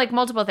it's for like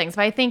multiple things,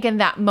 but I think in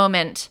that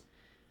moment,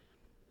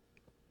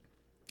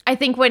 I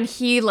think when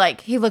he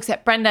looks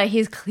at Brenda,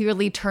 he's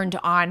clearly turned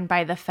on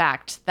by the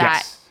fact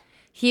that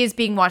he is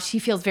being watched. He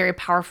feels very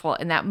powerful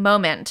in that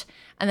moment.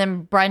 And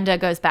then Brenda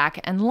goes back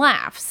and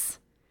laughs,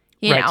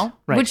 you know,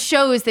 which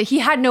shows that he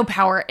had no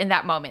power in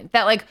that moment.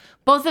 That like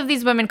both of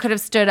these women could have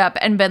stood up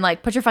and been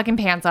like, put your fucking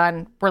pants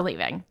on, we're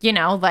leaving, you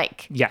know,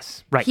 like.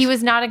 Yes, right. He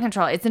was not in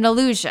control. It's an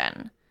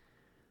illusion.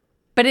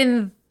 But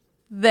in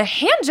the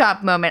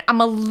handjob moment,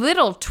 I'm a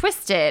little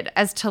twisted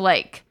as to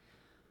like,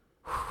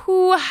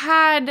 who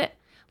had...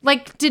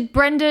 Like,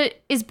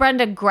 is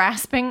Brenda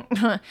grasping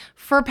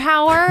for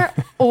power?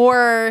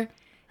 Or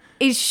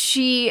is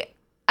she,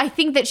 I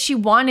think that she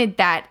wanted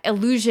that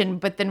illusion,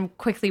 but then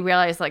quickly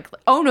realized like,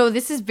 oh no,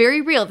 this is very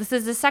real. This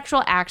is a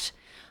sexual act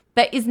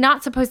that is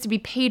not supposed to be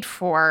paid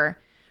for,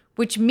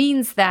 which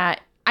means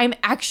that I'm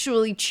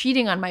actually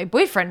cheating on my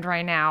boyfriend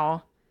right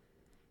now.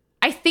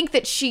 I think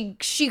that she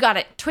got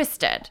it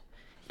twisted.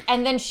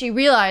 And then she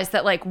realized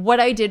that like what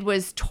I did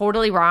was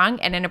totally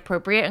wrong and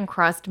inappropriate and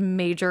crossed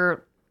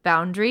major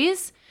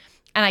boundaries,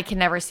 and I can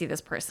never see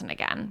this person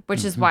again,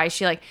 which is why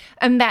she like,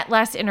 and that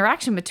last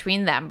interaction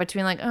between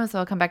like, oh, so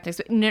I'll come back next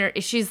week. No,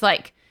 she's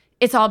like,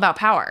 it's all about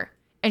power,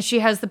 and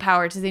she has the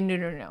power to say,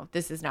 no,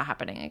 this is not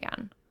happening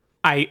again.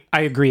 I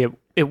agree.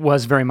 It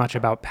was very much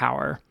about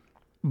power,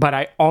 but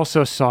I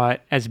also saw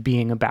it as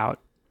being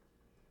about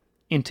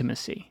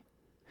intimacy,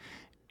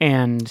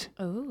 and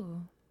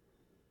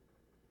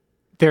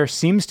there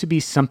seems to be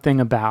something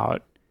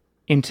about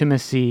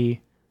intimacy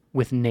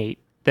with Nate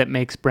that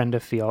makes Brenda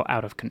feel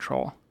out of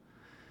control.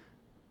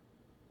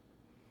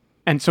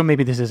 And so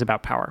maybe this is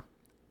about power.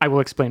 I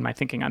will explain my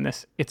thinking on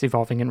this. It's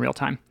evolving in real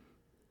time.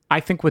 I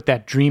think what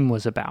that dream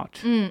was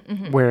about,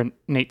 where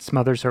Nate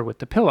smothers her with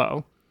the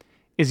pillow,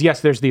 is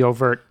yes, there's the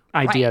overt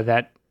idea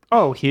that,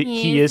 oh,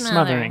 he is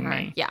smothering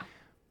me. Yeah.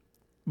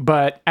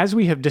 But as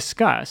we have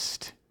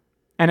discussed,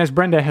 and as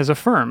Brenda has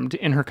affirmed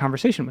in her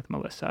conversation with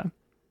Melissa,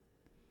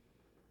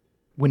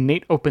 when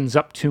Nate opens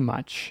up too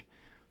much,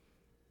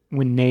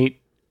 when Nate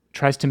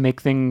tries to make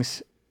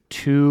things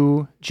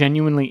too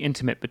genuinely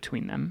intimate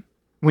between them,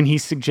 when he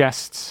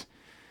suggests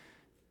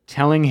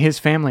telling his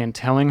family and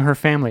telling her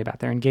family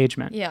about their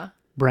engagement,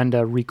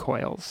 Brenda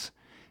recoils.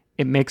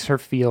 It makes her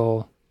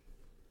feel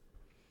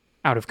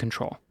out of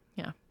control.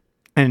 Yeah.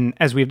 And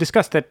as we've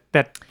discussed,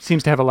 that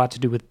seems to have a lot to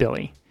do with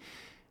Billy.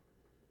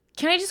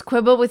 Can I just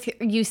quibble with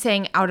you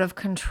saying out of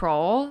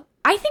control?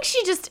 I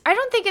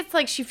don't think it's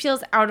like she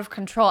feels out of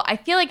control. I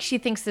feel like she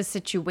thinks the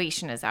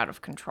situation is out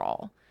of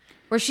control.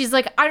 Where she's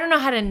like, I don't know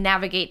how to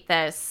navigate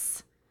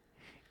this.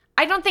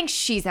 I don't think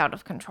she's out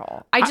of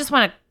control. I just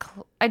want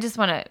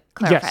to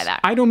clarify that.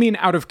 I don't mean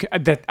out of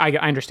that. I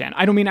understand.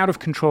 I don't mean out of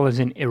control as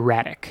in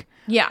erratic.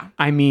 Yeah.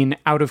 I mean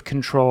out of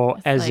control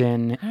as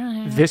in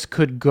this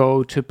could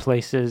go to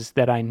places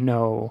that I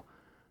know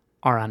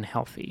are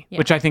unhealthy,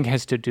 which I think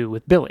has to do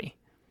with Billy.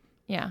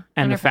 Yeah.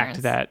 And the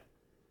fact that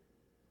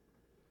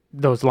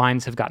those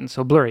lines have gotten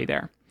so blurry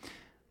there.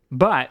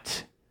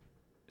 But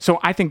so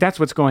I think that's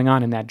what's going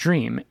on in that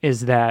dream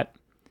is that,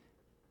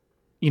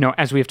 you know,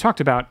 as we have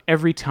talked about,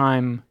 every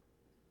time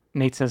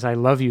Nate says, I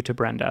love you to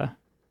Brenda,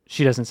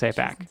 she doesn't say it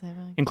back.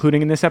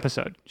 Including in this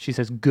episode. She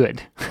says,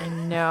 good. I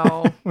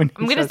know. I'm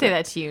going to say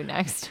that to you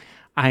next.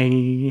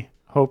 I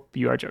hope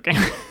you are joking.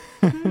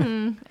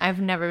 I've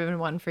never been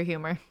one for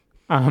humor.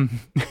 I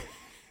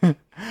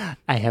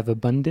have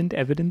abundant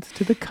evidence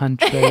to the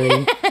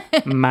contrary,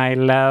 my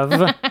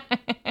love.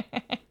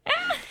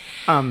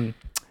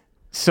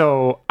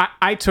 So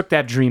I took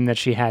that dream that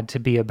she had to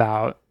be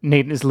about,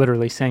 Nate is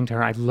literally saying to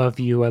her, I love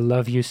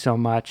you so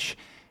much.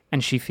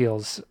 And she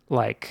feels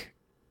like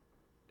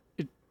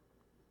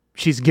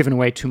she's given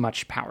away too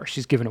much power.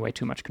 She's given away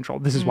too much control.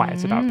 This is why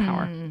it's about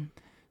power.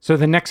 So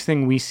the next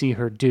thing we see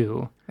her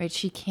do... Right,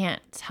 she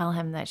can't tell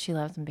him that she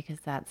loves him because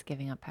that's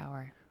giving up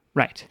power.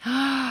 Right.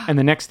 And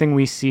the next thing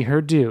we see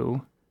her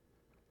do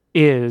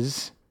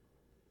is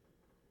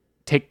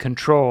take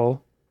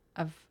control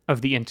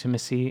of the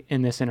intimacy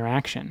in this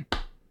interaction.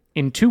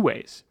 in two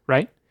ways,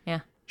 right? Yeah.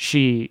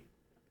 She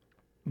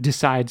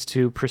decides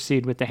to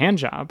proceed with the hand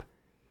job,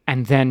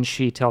 and then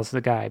she tells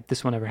the guy,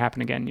 this will never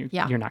happen again.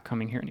 You're not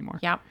coming here anymore.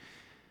 Yeah.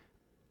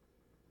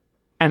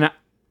 And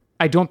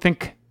I don't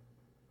think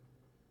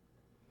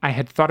I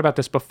had thought about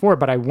this before,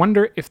 but I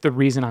wonder if the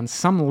reason on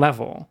some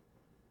level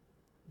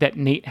that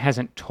Nate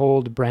hasn't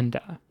told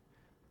Brenda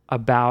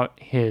about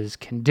his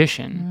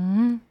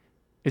condition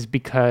is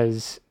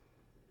because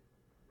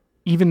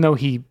even though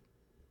he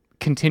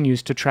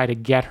continues to try to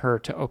get her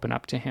to open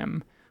up to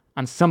him,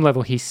 on some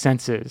level he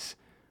senses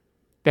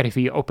that if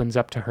he opens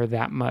up to her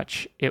that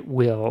much, it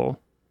will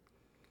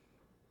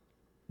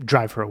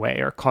drive her away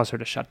or cause her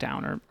to shut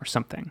down or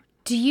something.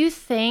 Do you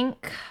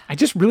think... I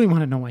just really want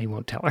to know why he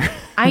won't tell her.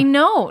 I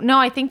know. No,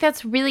 I think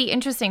that's really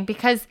interesting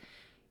because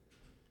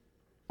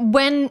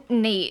when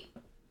Nate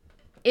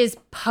is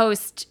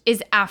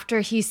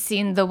after he's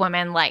seen the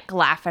woman like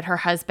laugh at her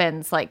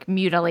husband's like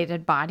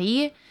mutilated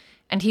body,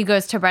 and he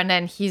goes to Brenda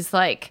and he's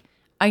like,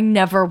 I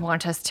never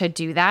want us to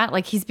do that.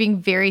 Like, he's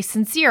being very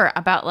sincere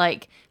about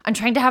like, I'm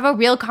trying to have a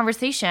real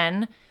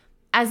conversation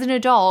as an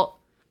adult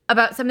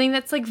about something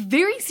that's like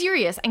very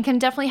serious and can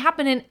definitely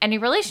happen in any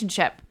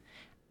relationship.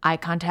 Eye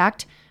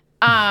contact.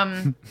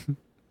 Hold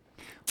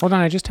on,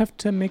 I just have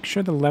to make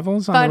sure the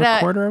levels on the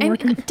recorder are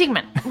working.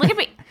 Dingman, look at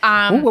me.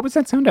 What was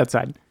that sound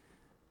outside?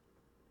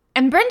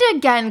 And Brenda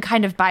again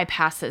kind of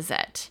bypasses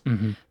it.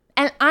 Mm-hmm.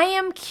 And I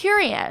am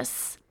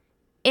curious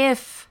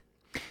if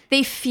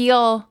they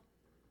feel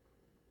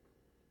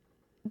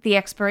the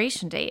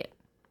expiration date,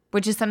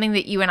 which is something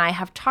that you and I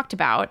have talked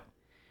about,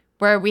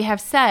 where we have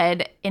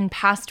said in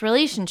past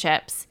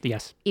relationships,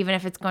 yes, even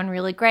if it's going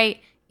really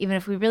great, even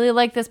if we really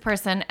like this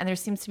person and there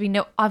seems to be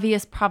no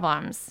obvious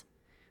problems,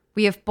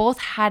 we have both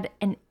had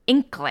an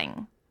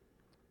inkling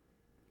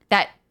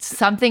that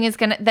something is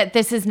that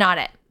this is not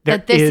it.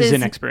 There is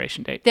an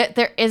expiration date. That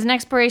there is an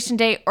expiration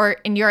date, or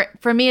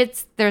for me,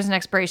 there's an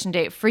expiration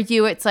date. For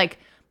you, it's like,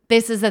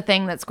 this is the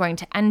thing that's going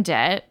to end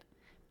it.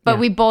 But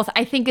we both,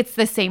 I think it's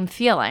the same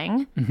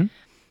feeling. Mm-hmm.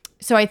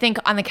 So I think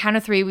on the count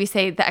of three, we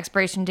say the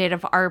expiration date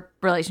of our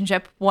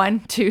relationship. 1,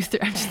 2, 3.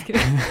 I'm just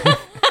kidding.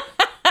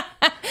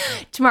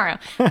 Tomorrow.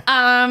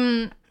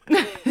 I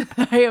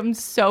am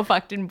so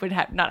fucked and would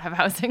not have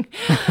housing.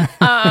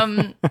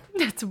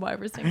 That's why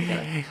we're staying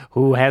together.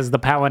 Who has the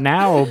power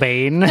now,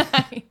 Bane?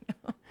 I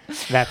know.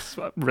 That's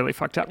really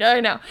fucked up.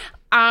 I know.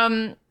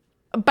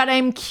 But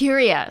I'm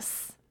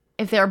curious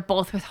if they're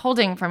both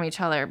withholding from each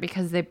other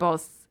because they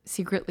both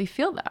secretly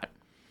feel that.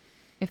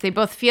 If they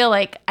both feel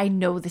like, I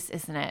know this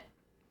isn't it.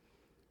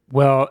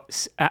 Well,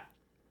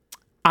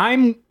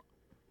 I'm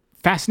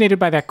fascinated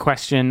by that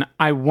question.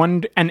 I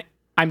wonder, and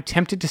I'm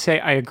tempted to say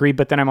I agree,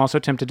 but then I'm also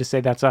tempted to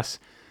say that's us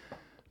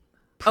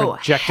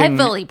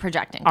heavily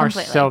projecting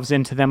ourselves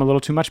into them a little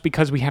too much,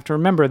 because we have to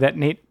remember that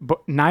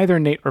neither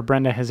Nate or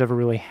Brenda has ever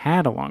really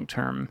had a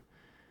long-term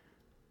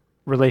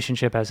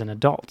relationship as an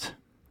adult.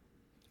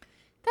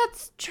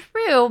 That's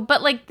true,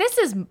 but like, this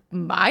is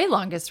my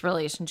longest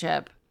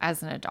relationship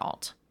as an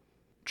adult.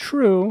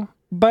 True,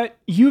 but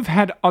you've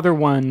had other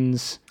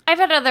ones. I've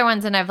had other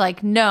ones, and I've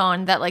like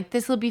known that like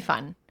this will be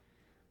fun,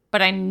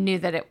 but I knew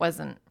that it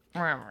wasn't.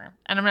 And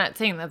I'm not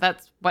saying that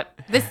that's what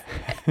this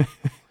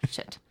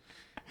shit.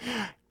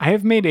 I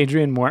have made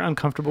Adrian more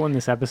uncomfortable in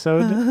this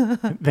episode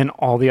than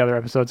all the other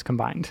episodes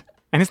combined,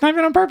 and it's not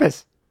even on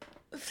purpose.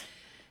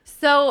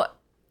 So,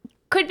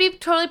 could be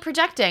totally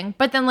projecting,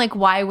 but then like,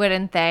 why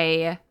wouldn't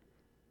they?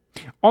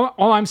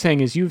 All I'm saying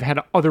is you've had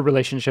other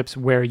relationships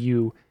where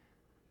you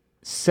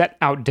set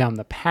out down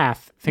the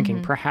path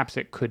thinking perhaps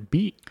it could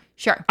be.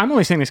 Sure. I'm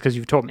only saying this because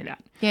you've told me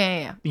that.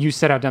 Yeah. You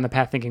set out down the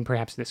path thinking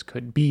perhaps this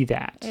could be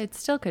that. It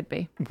still could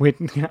be.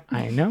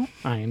 I know.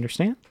 I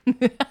understand.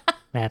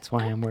 That's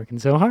why I'm working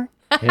so hard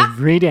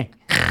every day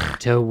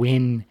to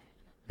win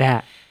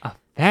that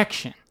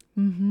affection.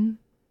 Mm-hmm.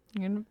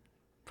 You're going to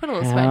put a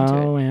little sweat into it.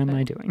 How am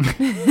I doing?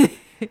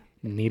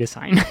 Need a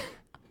sign.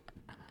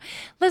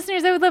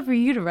 Listeners, I would love for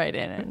you to write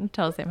in and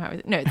tell us how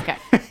it is. No, it's okay.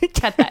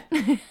 Cut that.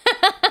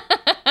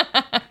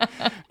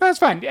 That's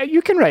fine.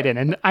 You can write in,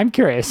 and I'm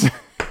curious.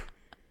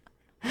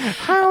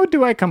 How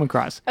do I come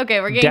across? Okay,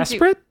 we're getting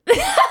desperate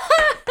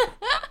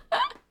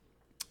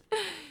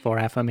for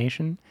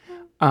affirmation.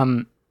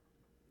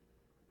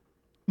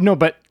 No,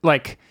 but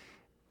like,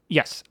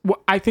 yes,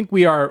 I think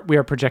we are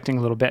projecting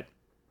a little bit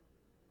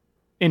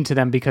into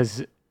them,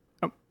 because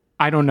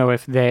I don't know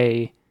if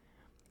the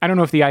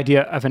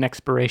idea of an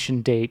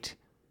expiration date,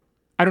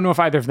 I don't know if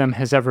either of them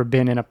has ever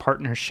been in a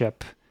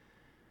partnership,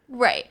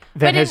 right,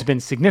 that has been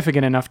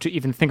significant enough to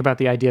even think about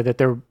the idea that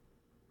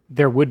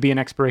there would be an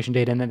expiration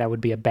date and that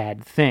would be a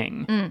bad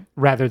thing,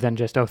 rather than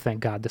just, oh, thank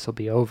God, this will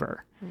be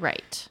over.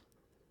 Right.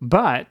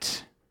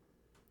 But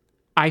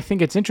I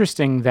think it's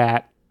interesting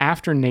that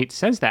after Nate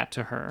says that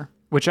to her,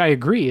 which I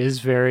agree is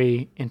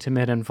very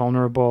intimate and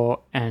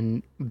vulnerable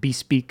and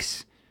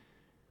bespeaks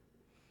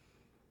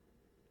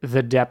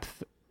the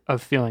depth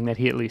of feeling that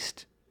he at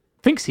least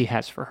thinks he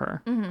has for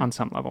her on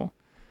some level,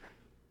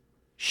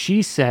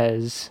 she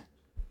says,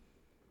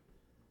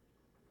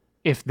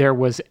 if there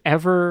was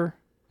ever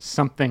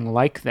something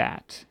like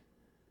that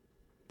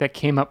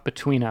came up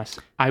between us,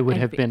 I would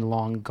have been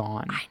long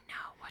gone. I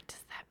know. What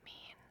does that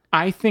mean?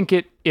 I think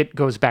it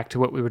goes back to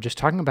what we were just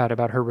talking about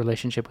her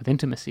relationship with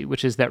intimacy,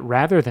 which is that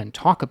rather than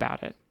talk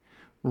about it,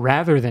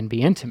 rather than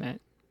be intimate,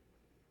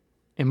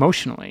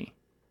 emotionally,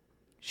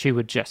 she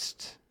would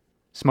just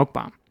smoke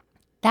bomb.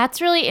 That's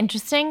really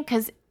interesting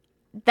because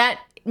that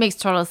makes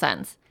total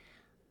sense.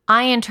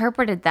 I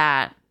interpreted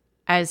that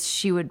as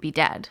she would be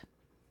dead.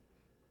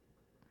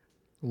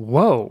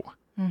 Whoa.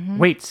 Mm-hmm.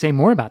 Wait, say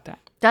more about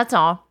that. That's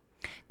all.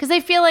 Because I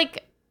feel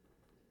like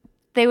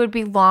they would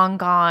be long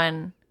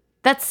gone.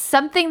 That's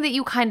something that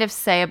you kind of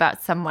say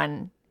about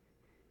someone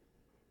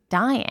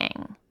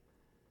dying.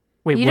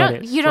 Wait,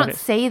 you don't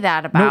say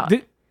that about.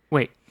 No,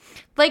 wait.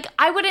 Like,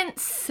 I wouldn't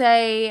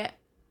say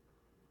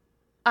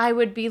I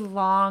would be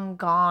long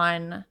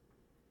gone.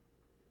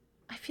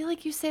 I feel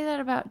like you say that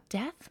about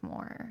death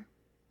more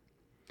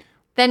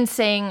than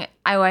saying,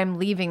 "Oh, I'm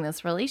leaving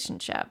this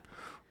relationship."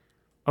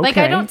 Okay. Like,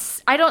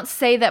 I don't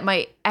say that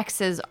my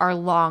exes are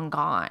long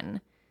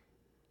gone.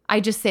 I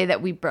just say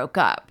that we broke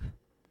up.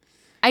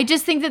 I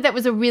just think that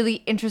was a really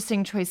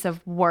interesting choice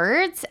of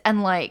words.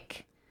 And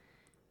like,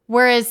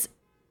 whereas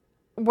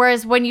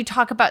when you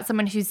talk about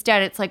someone who's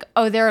dead, it's like,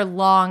 oh, they're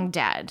long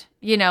dead.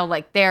 You know,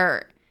 like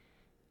they're...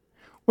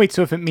 Wait,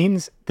 so if it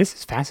means... This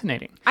is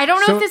fascinating. I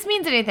don't know if this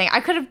means anything. I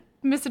could have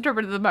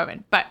misinterpreted the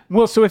moment, but...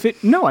 Well, so if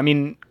it... No, I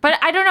mean... But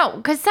I don't know,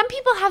 because some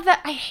people have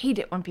that... I hate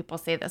it when people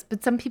say this,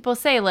 but some people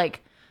say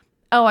like,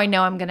 oh, I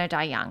know I'm going to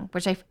die young,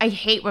 which I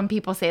hate when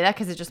people say that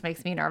because it just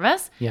makes me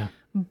nervous. Yeah.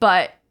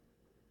 But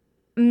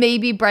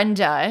maybe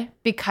Brenda,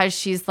 because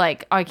she's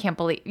like, oh, I can't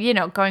believe... You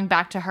know, going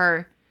back to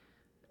her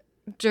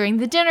during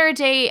the dinner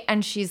date,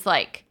 and she's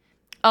like,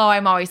 oh,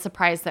 I'm always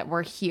surprised that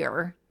we're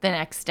here the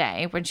next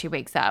day when she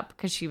wakes up,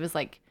 because she was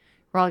like,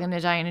 we're all going to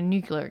die in a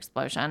nuclear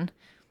explosion.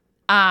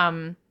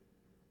 Oh,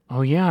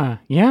 yeah.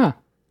 Yeah.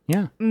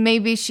 Yeah.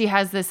 Maybe she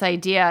has this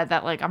idea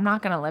that, like, I'm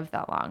not going to live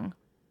that long.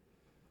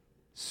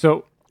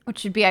 So...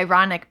 Which would be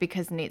ironic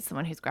because Nate's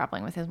someone who's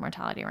grappling with his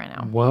mortality right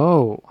now.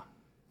 Whoa.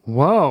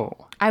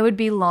 I would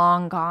be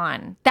long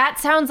gone. That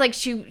sounds like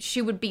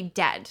she would be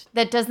dead.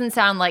 That doesn't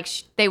sound like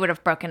they would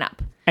have broken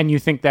up. And you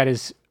think that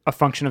is a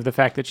function of the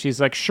fact that she's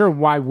like, sure,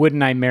 why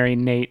wouldn't I marry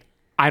Nate?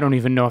 I don't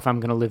even know if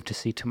I'm going to live to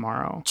see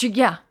tomorrow.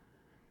 Yeah.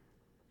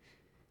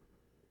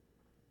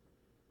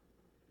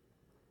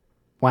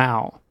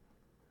 Wow.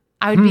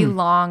 I would be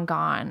long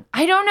gone.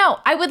 I don't know.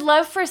 I would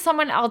love for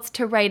someone else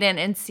to write in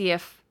and see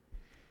if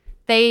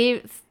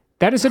they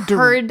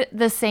heard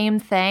the same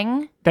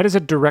thing. That is a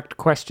direct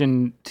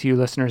question to you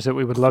listeners that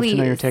we would love to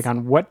know your take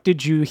on. What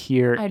did you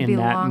hear in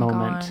that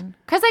moment?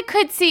 Because I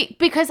could see,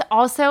 because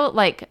also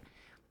like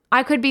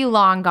I could be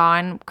long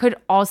gone could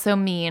also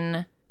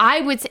mean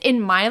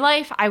in my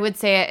life, I would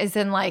say it as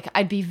in like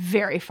I'd be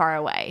very far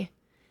away.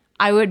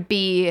 I would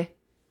be,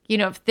 you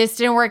know, if this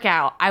didn't work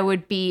out, I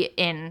would be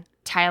in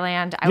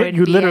Thailand.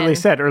 You literally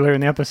said earlier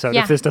in the episode,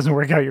 if this doesn't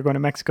work out, you're going to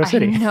Mexico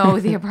City. I know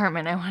the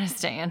apartment I want to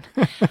stay in.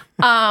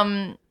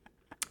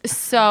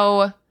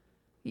 So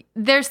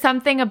there's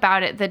something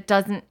about it that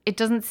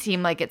doesn't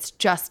seem like it's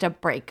just a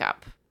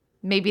breakup.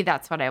 Maybe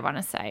that's what I want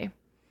to say.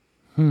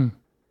 I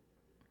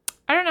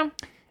don't know.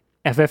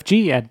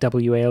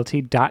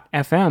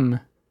 FFG@WALT.FM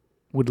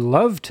would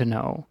love to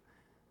know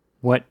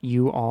what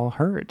you all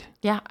heard.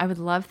 Yeah, I would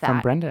love that.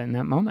 From Brenda in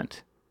that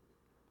moment.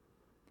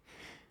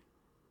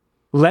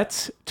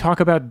 Let's talk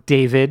about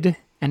David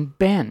and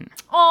Ben.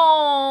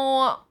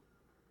 Oh,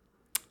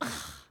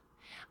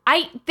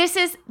 this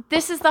is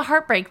the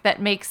heartbreak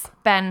that makes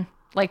Ben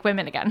like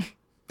women again.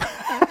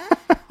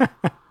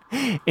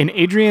 In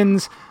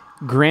Adrian's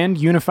grand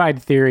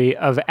unified theory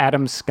of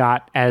Adam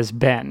Scott as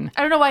Ben.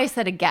 I don't know why I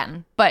said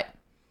again, but...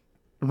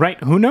 Right,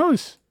 who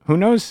knows? Who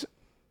knows?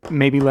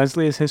 Maybe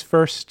Leslie is his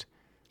first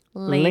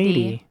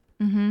lady.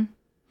 Mm-hmm.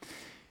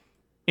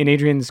 In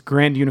Adrian's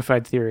grand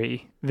unified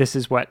theory, this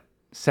is what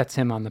sets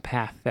him on the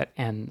path that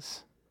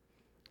ends.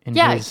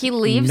 He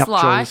leaves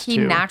law. He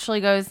naturally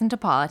goes into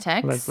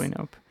politics. Leslie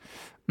Knope.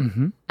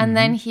 And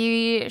then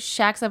he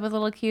shacks up with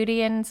little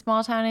cutie in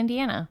small town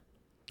Indiana.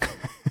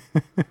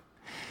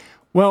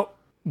 Well,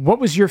 what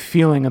was your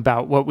feeling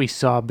about what we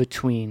saw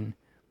between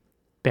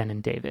Ben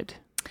and David?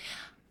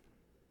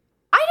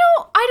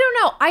 I don't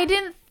know. I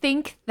didn't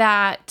think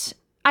that...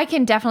 I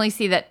can definitely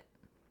see that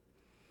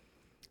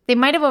they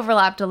might have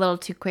overlapped a little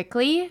too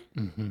quickly.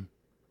 Mm-hmm.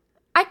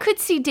 I could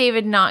see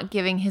David not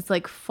giving his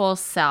like full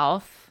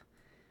self.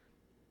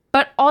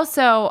 But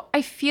also,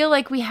 I feel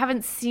like we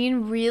haven't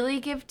seen really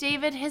give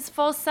David his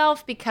full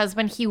self, because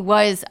when he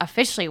was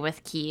officially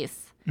with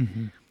Keith,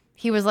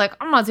 he was like,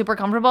 I'm not super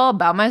comfortable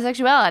about my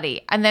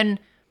sexuality. And then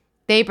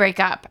they break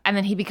up, and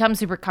then he becomes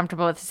super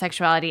comfortable with his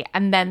sexuality,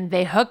 and then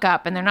they hook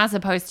up, and they're not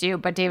supposed to,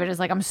 but David is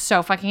like, I'm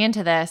so fucking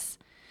into this.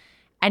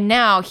 And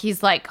now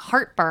he's like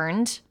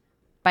heartburned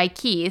by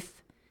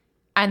Keith,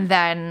 and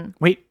then...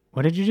 Wait,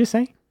 what did you just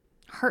say?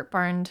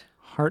 Heartburned.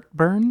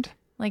 Heartburned?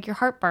 Like your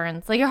heart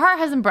burns. Like your heart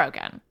hasn't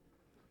broken.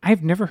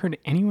 I've never heard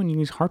anyone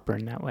use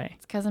heartburn that way.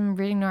 It's because I'm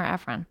reading Nora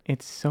Ephron.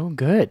 It's so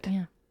good.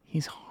 Yeah.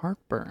 He's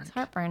heartburned. He's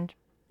heartburned.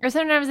 Or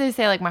sometimes they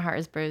say, like, my heart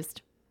is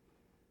bruised.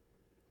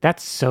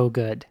 That's so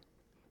good.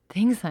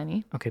 Thanks,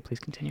 honey. Okay, please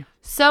continue.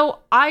 So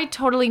I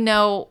totally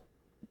know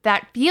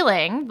that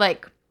feeling,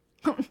 like,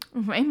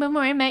 right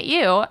before I met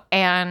you,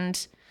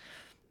 and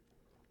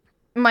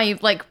my,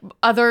 like,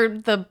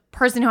 the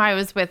person who I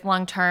was with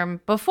long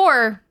term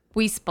before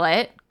we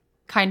split,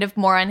 kind of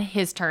more on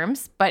his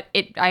terms, but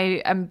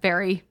I am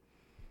very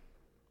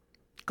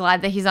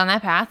glad that he's on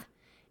that path.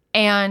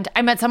 And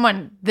I met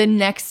someone the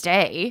next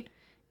day,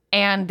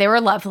 and they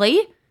were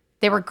lovely.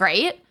 They were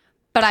great.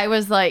 But I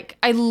was like,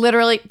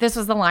 this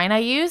was the line I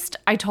used.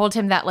 I told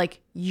him that, like,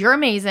 you're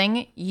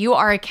amazing. You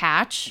are a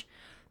catch.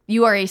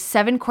 You are a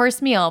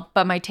 7-course meal,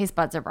 but my taste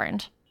buds are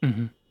burned.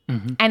 Mm-hmm.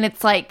 Mm-hmm. And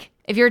it's like,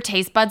 if your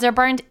taste buds are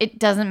burned, it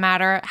doesn't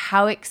matter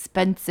how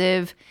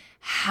expensive,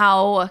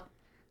 how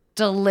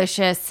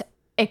delicious.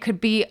 It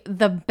could be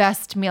the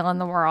best meal in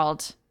the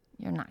world.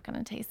 You're not going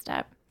to taste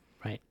it.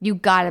 Right. You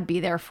got to be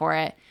there for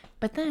it.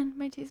 But then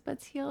my taste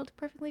buds healed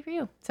perfectly for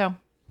you. So.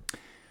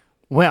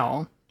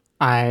 Well,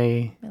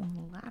 I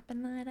been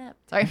lapping that up.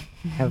 Sorry.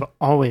 have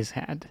always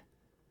had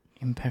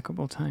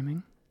impeccable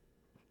timing.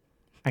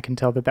 I can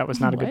tell that was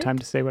not a good time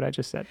to say what I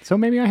just said. So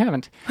maybe I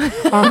haven't.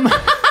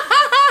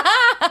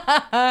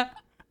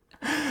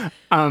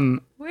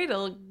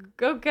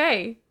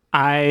 Okay.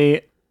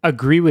 I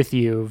agree with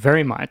you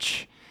very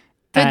much.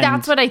 But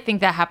that's what I think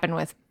that happened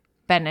with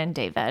Ben and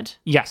David.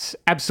 Yes,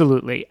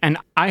 absolutely. And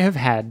I have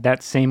had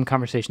that same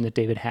conversation that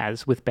David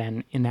has with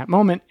Ben in that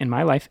moment in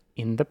my life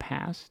in the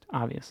past,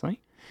 obviously.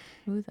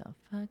 Who the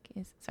fuck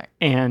is... Sorry.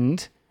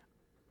 And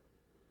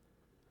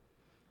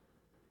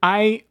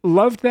I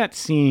loved that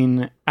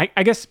scene.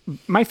 I guess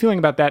my feeling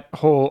about that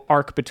whole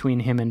arc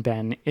between him and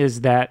Ben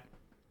is that,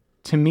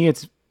 to me,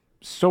 it's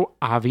so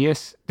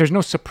obvious. There's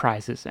no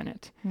surprises in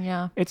it.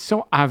 Yeah. It's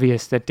so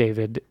obvious that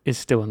David is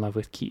still in love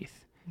with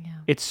Keith.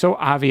 Yeah. It's so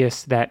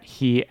obvious that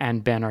he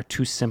and Ben are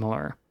too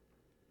similar.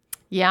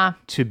 Yeah.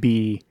 To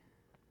be,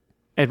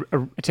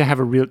 to have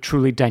a real,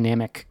 truly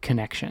dynamic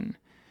connection.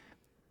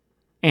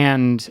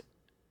 And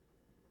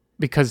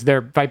because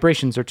their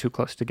vibrations are too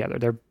close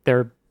together.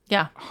 They're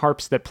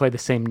harps that play the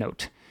same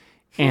note.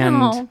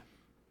 And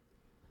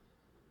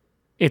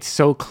it's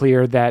so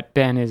clear that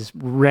Ben is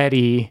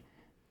ready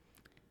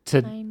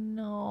to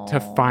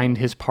find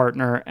his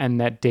partner,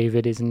 and that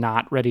David is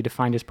not ready to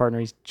find his partner.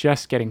 He's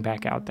just getting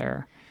back out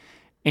there.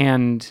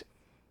 And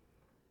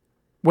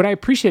what I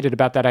appreciated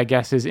about that, I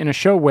guess, is in a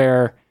show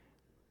where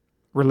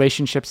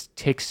relationships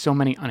take so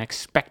many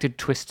unexpected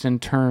twists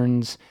and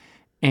turns,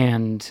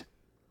 and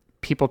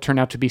people turn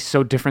out to be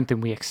so different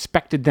than we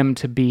expected them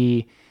to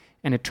be,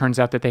 and it turns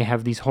out that they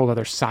have these whole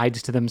other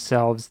sides to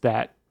themselves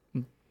that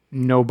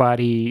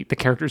nobody, the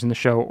characters in the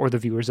show or the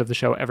viewers of the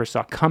show, ever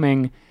saw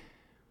coming.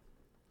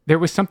 There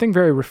was something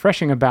very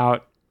refreshing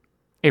about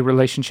a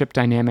relationship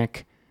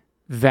dynamic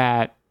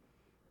that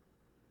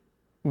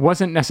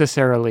wasn't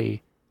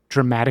necessarily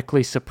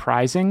dramatically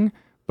surprising,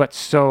 but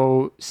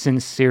so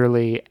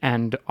sincerely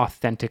and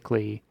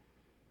authentically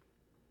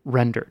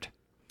rendered,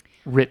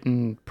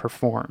 written,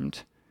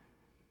 performed.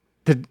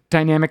 The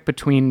dynamic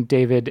between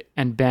David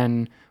and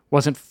Ben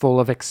wasn't full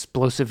of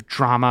explosive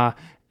drama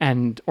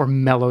or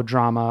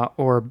melodrama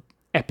or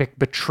epic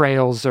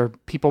betrayals or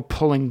people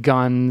pulling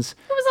guns.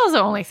 It was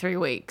also only 3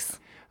 weeks.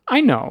 I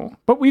know,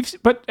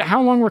 but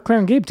how long were Claire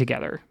and Gabe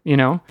together, you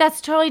know?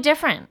 That's totally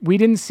different. We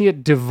didn't see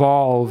it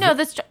devolve.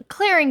 No,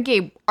 Claire and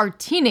Gabe are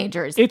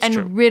teenagers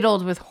true.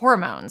 Riddled with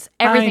hormones.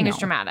 Everything is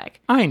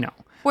dramatic. I know.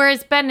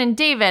 Whereas Ben and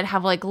David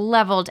have, like,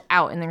 leveled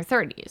out in their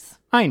 30s.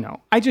 I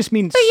know. I just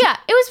mean... But yeah,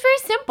 it was very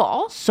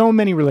simple. So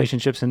many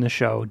relationships in the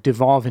show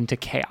devolve into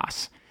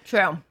chaos.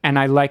 True. And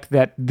I like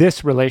that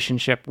this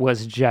relationship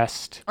was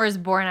just... Or is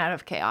born out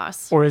of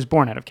chaos. Or is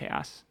born out of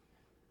chaos.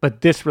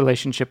 But this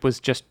relationship was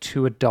just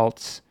two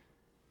adults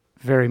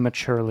very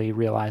maturely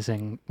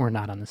realizing we're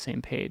not on the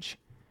same page.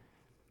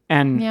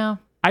 And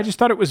I just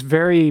thought it was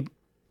very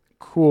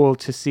cool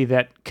to see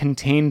that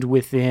contained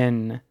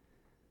within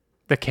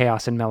the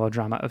chaos and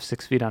melodrama of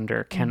 6 Feet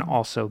Under can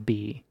also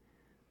be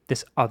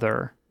this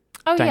other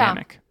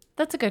dynamic. Yeah.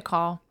 That's a good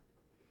call.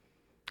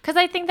 Because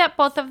I think that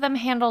both of them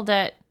handled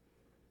it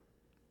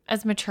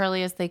as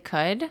maturely as they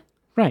could.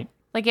 Right.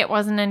 Like, it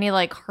wasn't any,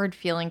 like, hard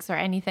feelings or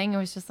anything. It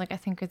was just like, I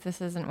think this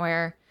isn't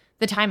where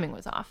the timing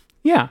was off.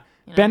 Yeah.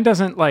 You know? Ben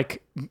doesn't,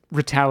 like,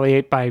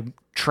 retaliate by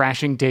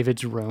trashing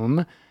David's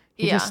room.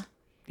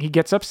 He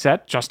gets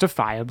upset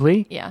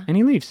justifiably. Yeah. And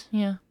he leaves.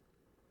 Yeah.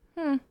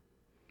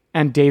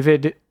 And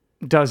David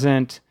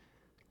doesn't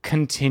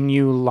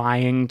continue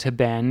lying to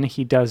Ben.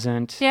 He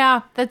doesn't...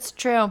 Yeah, that's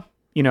true.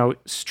 You know,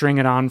 string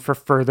it on for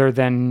further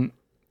than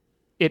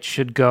it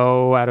should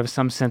go out of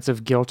some sense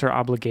of guilt or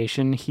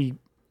obligation. He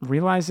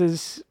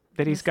realizes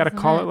that he's got to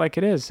call it like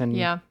it is. And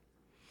yeah.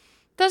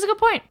 That's a good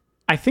point.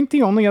 I think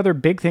the only other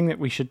big thing that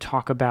we should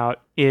talk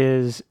about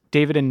is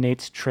David and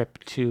Nate's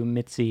trip to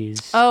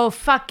Mitzi's... Oh,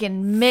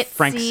 fucking Mitzi.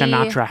 Frank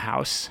Sinatra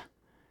house.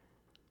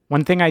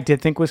 One thing I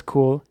did think was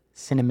cool,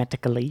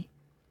 cinematically,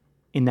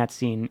 in that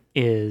scene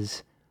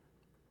is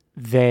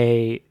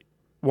they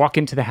walk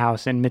into the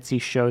house and Mitzi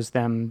shows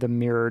them the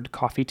mirrored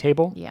coffee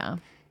table. Yeah.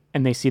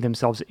 And they see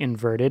themselves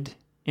inverted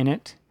in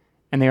it.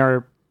 And they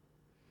are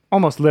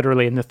almost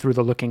literally in the through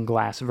the looking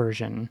glass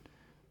version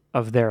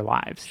of their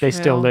lives. True. They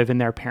still live in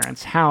their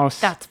parents' house.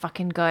 That's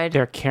fucking good.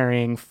 They're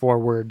carrying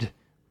forward,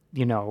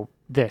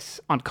 this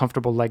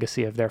uncomfortable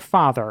legacy of their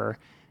father.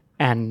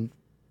 And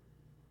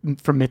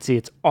for Mitzi,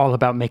 it's all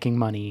about making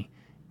money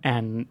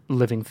and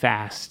living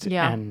fast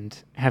and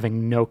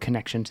having no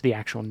connection to the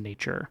actual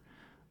nature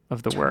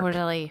of the work.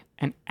 Totally.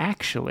 And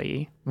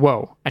actually,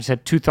 I just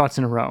had two thoughts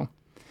in a row.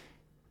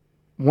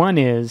 One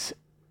is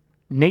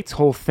Nate's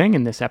whole thing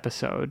in this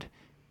episode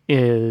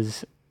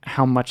is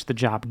how much the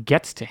job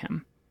gets to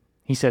him.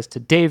 He says to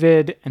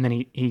David, and then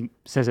he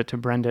says it to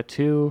Brenda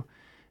too.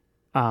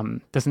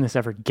 Doesn't this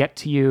ever get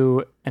to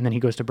you? And then he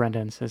goes to Brenda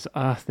and says,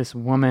 this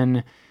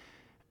woman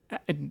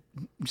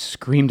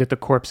screamed at the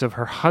corpse of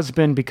her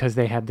husband because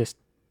they had this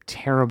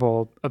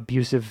terrible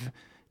abusive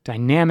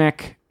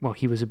dynamic. Well,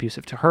 he was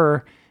abusive to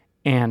her.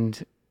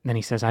 And then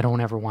he says, I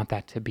don't ever want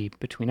that to be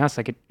between us.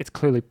 Like it's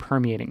clearly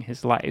permeating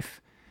his life.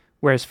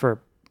 Whereas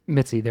for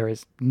Mitzi,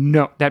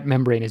 that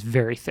membrane is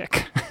very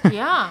thick.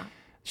 Yeah.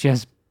 She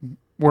has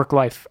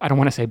work-life, I don't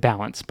want to say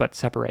balance, but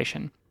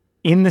separation.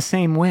 In the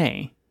same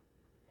way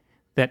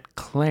that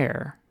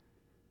Claire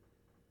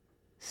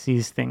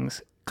sees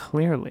things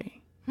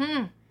clearly,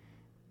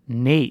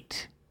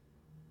 Nate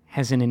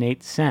has an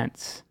innate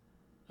sense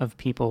of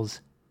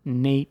people's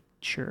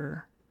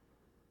nature.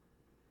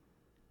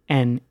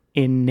 An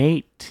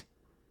innate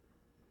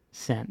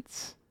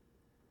sense.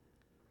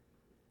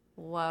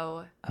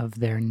 Whoa. Of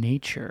their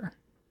nature.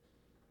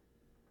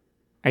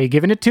 Are you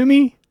giving it to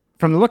me?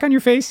 From the look on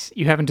your face,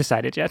 you haven't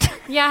decided yet.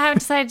 Yeah, I haven't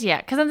decided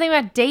yet. Because I'm thinking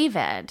about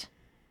David.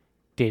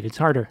 David's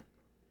harder.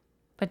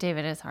 But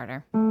David is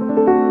harder.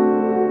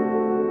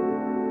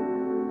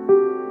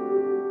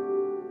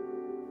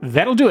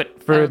 That'll do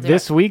it for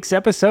this week's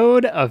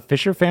episode of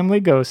Fisher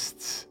Family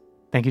Ghosts.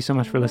 Thank you so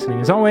much for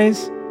listening as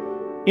always.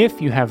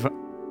 If you have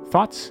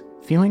thoughts,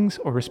 feelings,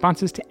 or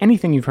responses to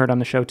anything you've heard on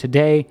the show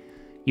today,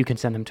 you can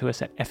send them to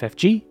us at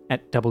ffg@walt.fm.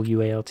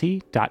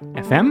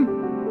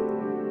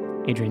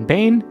 Adrian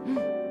Bain,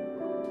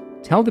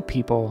 tell the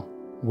people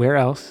where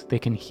else they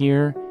can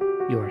hear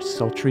your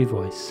sultry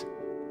voice.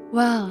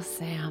 Well,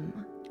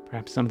 Sam.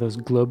 Perhaps some of those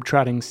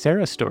globe-trotting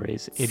Sarah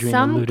stories Adrian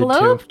alluded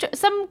to.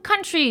 Some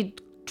country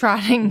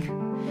driving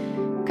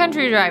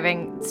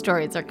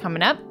stories are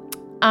coming up.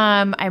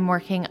 I'm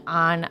working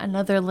on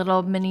another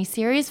little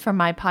mini-series for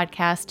my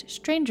podcast,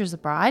 Strangers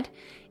Abroad.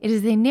 It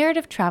is a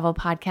narrative travel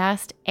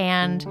podcast,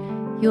 and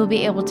you'll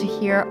be able to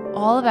hear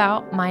all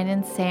about mine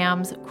and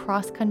Sam's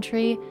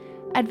cross-country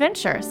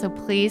adventure. So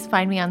please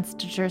find me on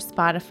Stitcher,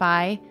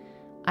 Spotify,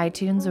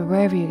 iTunes, or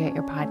wherever you get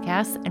your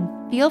podcasts, and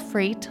feel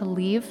free to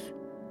leave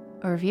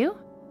a review,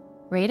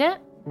 rate it,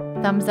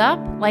 thumbs up,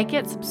 like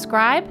it,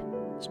 subscribe.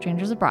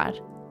 Strangers Abroad.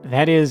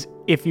 That is,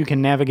 if you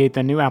can navigate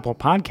the new Apple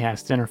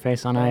Podcasts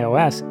interface on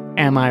iOS.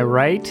 Am I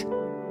right?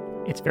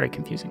 It's very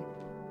confusing.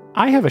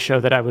 I have a show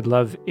that I would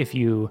love if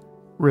you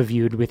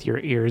reviewed with your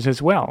ears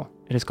as well.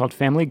 It is called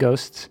Family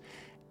Ghosts.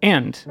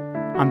 And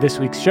on this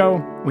week's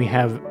show, we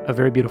have a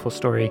very beautiful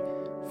story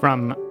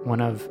from one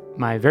of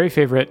my very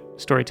favorite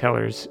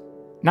storytellers,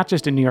 not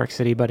just in New York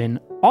City, but in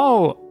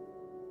all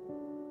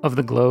of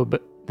the globe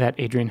that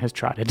Adrian has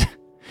trotted.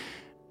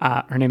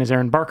 Her name is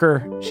Erin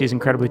Barker. She's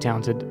incredibly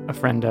talented, a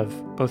friend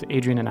of both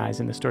Adrian and I's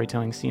in the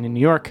storytelling scene in New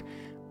York,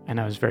 and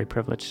I was very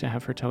privileged to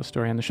have her tell a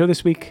story on the show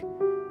this week.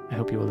 I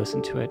hope you will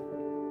listen to it.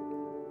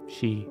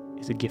 She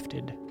is a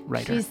gifted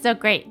writer. She's so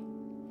great.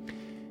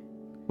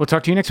 We'll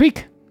talk to you next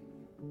week.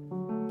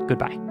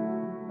 Goodbye.